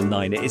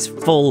 2009. It is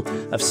full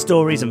of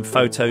stories and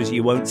photos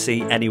you won't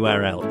see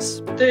anywhere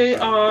else. They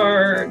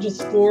are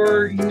just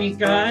four unique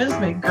guys,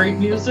 make great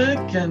music,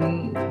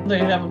 and they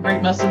have a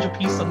great message of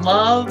peace and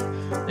love.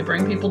 They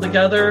bring people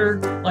together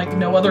like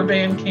no other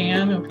band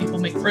can, and people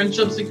make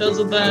friendships because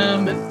of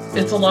them.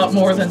 It's a lot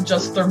more than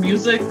just their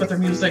music, but their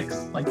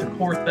music's like the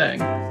core thing.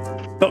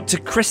 Dr.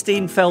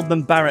 Christine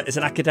Feldman Barrett is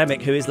an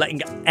academic who is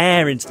letting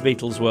air into the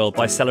Beatles world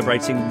by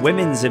celebrating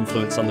women's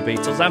influence on the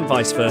Beatles and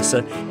vice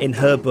versa in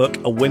her book,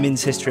 A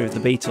Women's History of the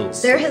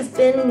Beatles. There has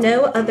been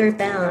no other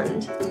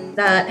band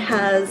that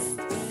has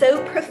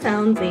so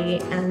profoundly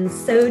and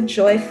so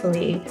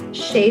joyfully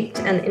shaped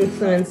and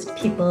influenced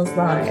people's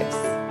lives.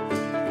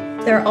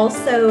 They're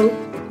also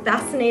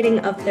fascinating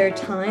of their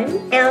time,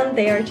 and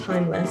they are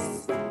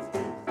timeless.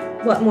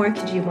 What more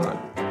could you want?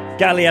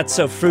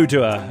 Galeazzo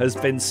Frudua has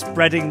been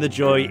spreading the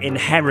joy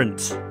inherent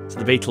to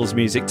the Beatles'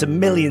 music to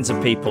millions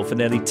of people for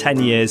nearly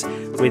 10 years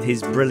with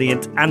his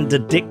brilliant and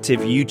addictive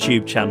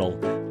YouTube channel,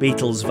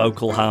 Beatles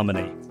Vocal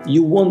Harmony.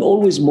 You want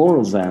always more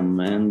of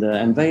them,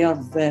 and they are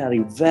very,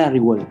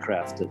 very well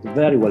crafted,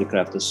 very well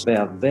crafted. They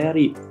are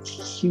very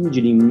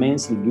hugely,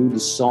 immensely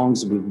good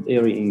songs with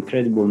very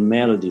incredible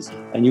melodies,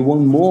 and you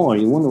want more,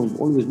 you want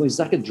always more. It's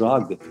like a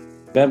drug.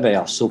 They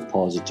are so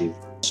positive.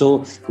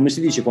 So, come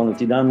si dice quando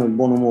ti danno il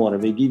buon umore?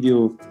 They give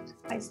you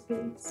high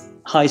spirits.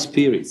 High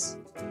spirits.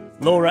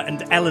 Laura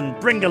and Ellen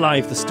bring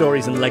alive the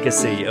stories and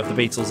legacy of the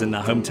Beatles in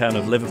their hometown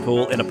of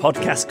Liverpool in a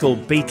podcast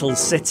called Beatles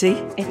City.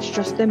 It's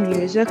just the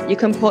music. You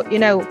can put,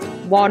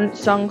 one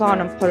song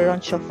on and put it on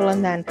shuffle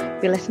and then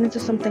be listening to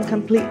something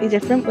completely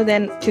different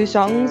within 2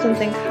 songs and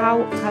think,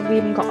 how have we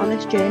even got on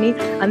this journey?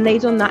 And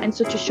they've done that in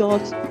such a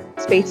short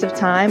space of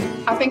time.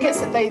 I think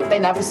it's that they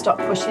never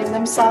stopped pushing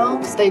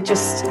themselves. They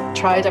just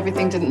tried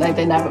everything, didn't they?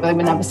 They were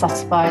never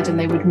satisfied, and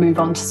they would move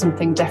on to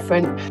something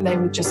different. They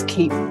would just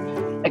keep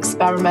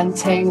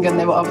experimenting, and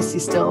they were obviously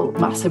still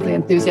massively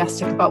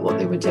enthusiastic about what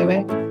they were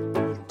doing.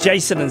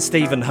 Jason and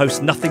Stephen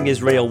host Nothing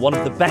Is Real, one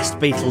of the best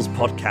Beatles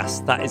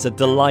podcasts that is a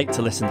delight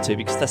to listen to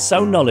because they're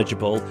so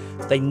knowledgeable,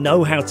 they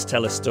know how to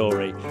tell a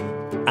story,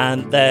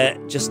 and they're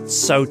just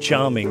so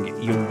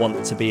charming you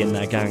want to be in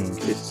their gang.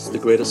 It's the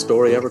greatest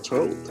story ever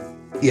told.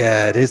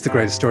 Yeah, it is the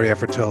greatest story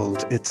ever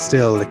told. It's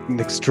still an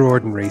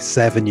extraordinary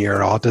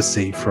 7-year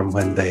odyssey from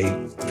when they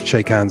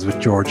shake hands with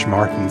George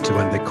Martin to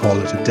when they call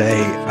it a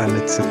day. And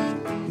it's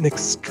an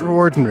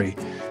extraordinary,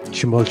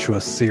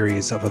 tumultuous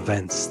series of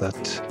events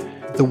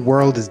that the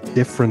world is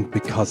different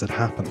because it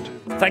happened.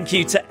 Thank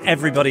you to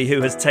everybody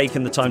who has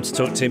taken the time to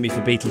talk to me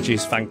for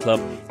Beetlejuice Fan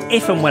Club.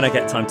 If and when I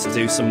get time to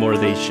do some more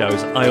of these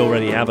shows, I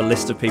already have a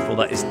list of people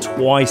that is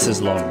twice as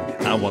long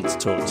that I want to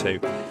talk to.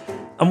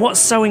 And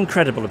what's so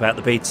incredible about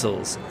the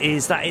Beatles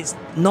is that it's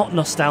not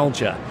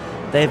nostalgia.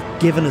 They've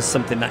given us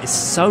something that is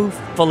so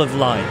full of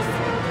life.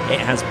 It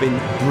has been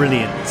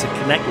brilliant to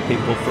connect with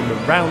people from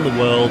around the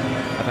world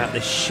about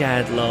this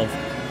shared love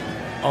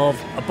of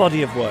a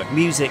body of work,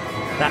 music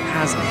that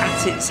has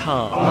at its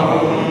heart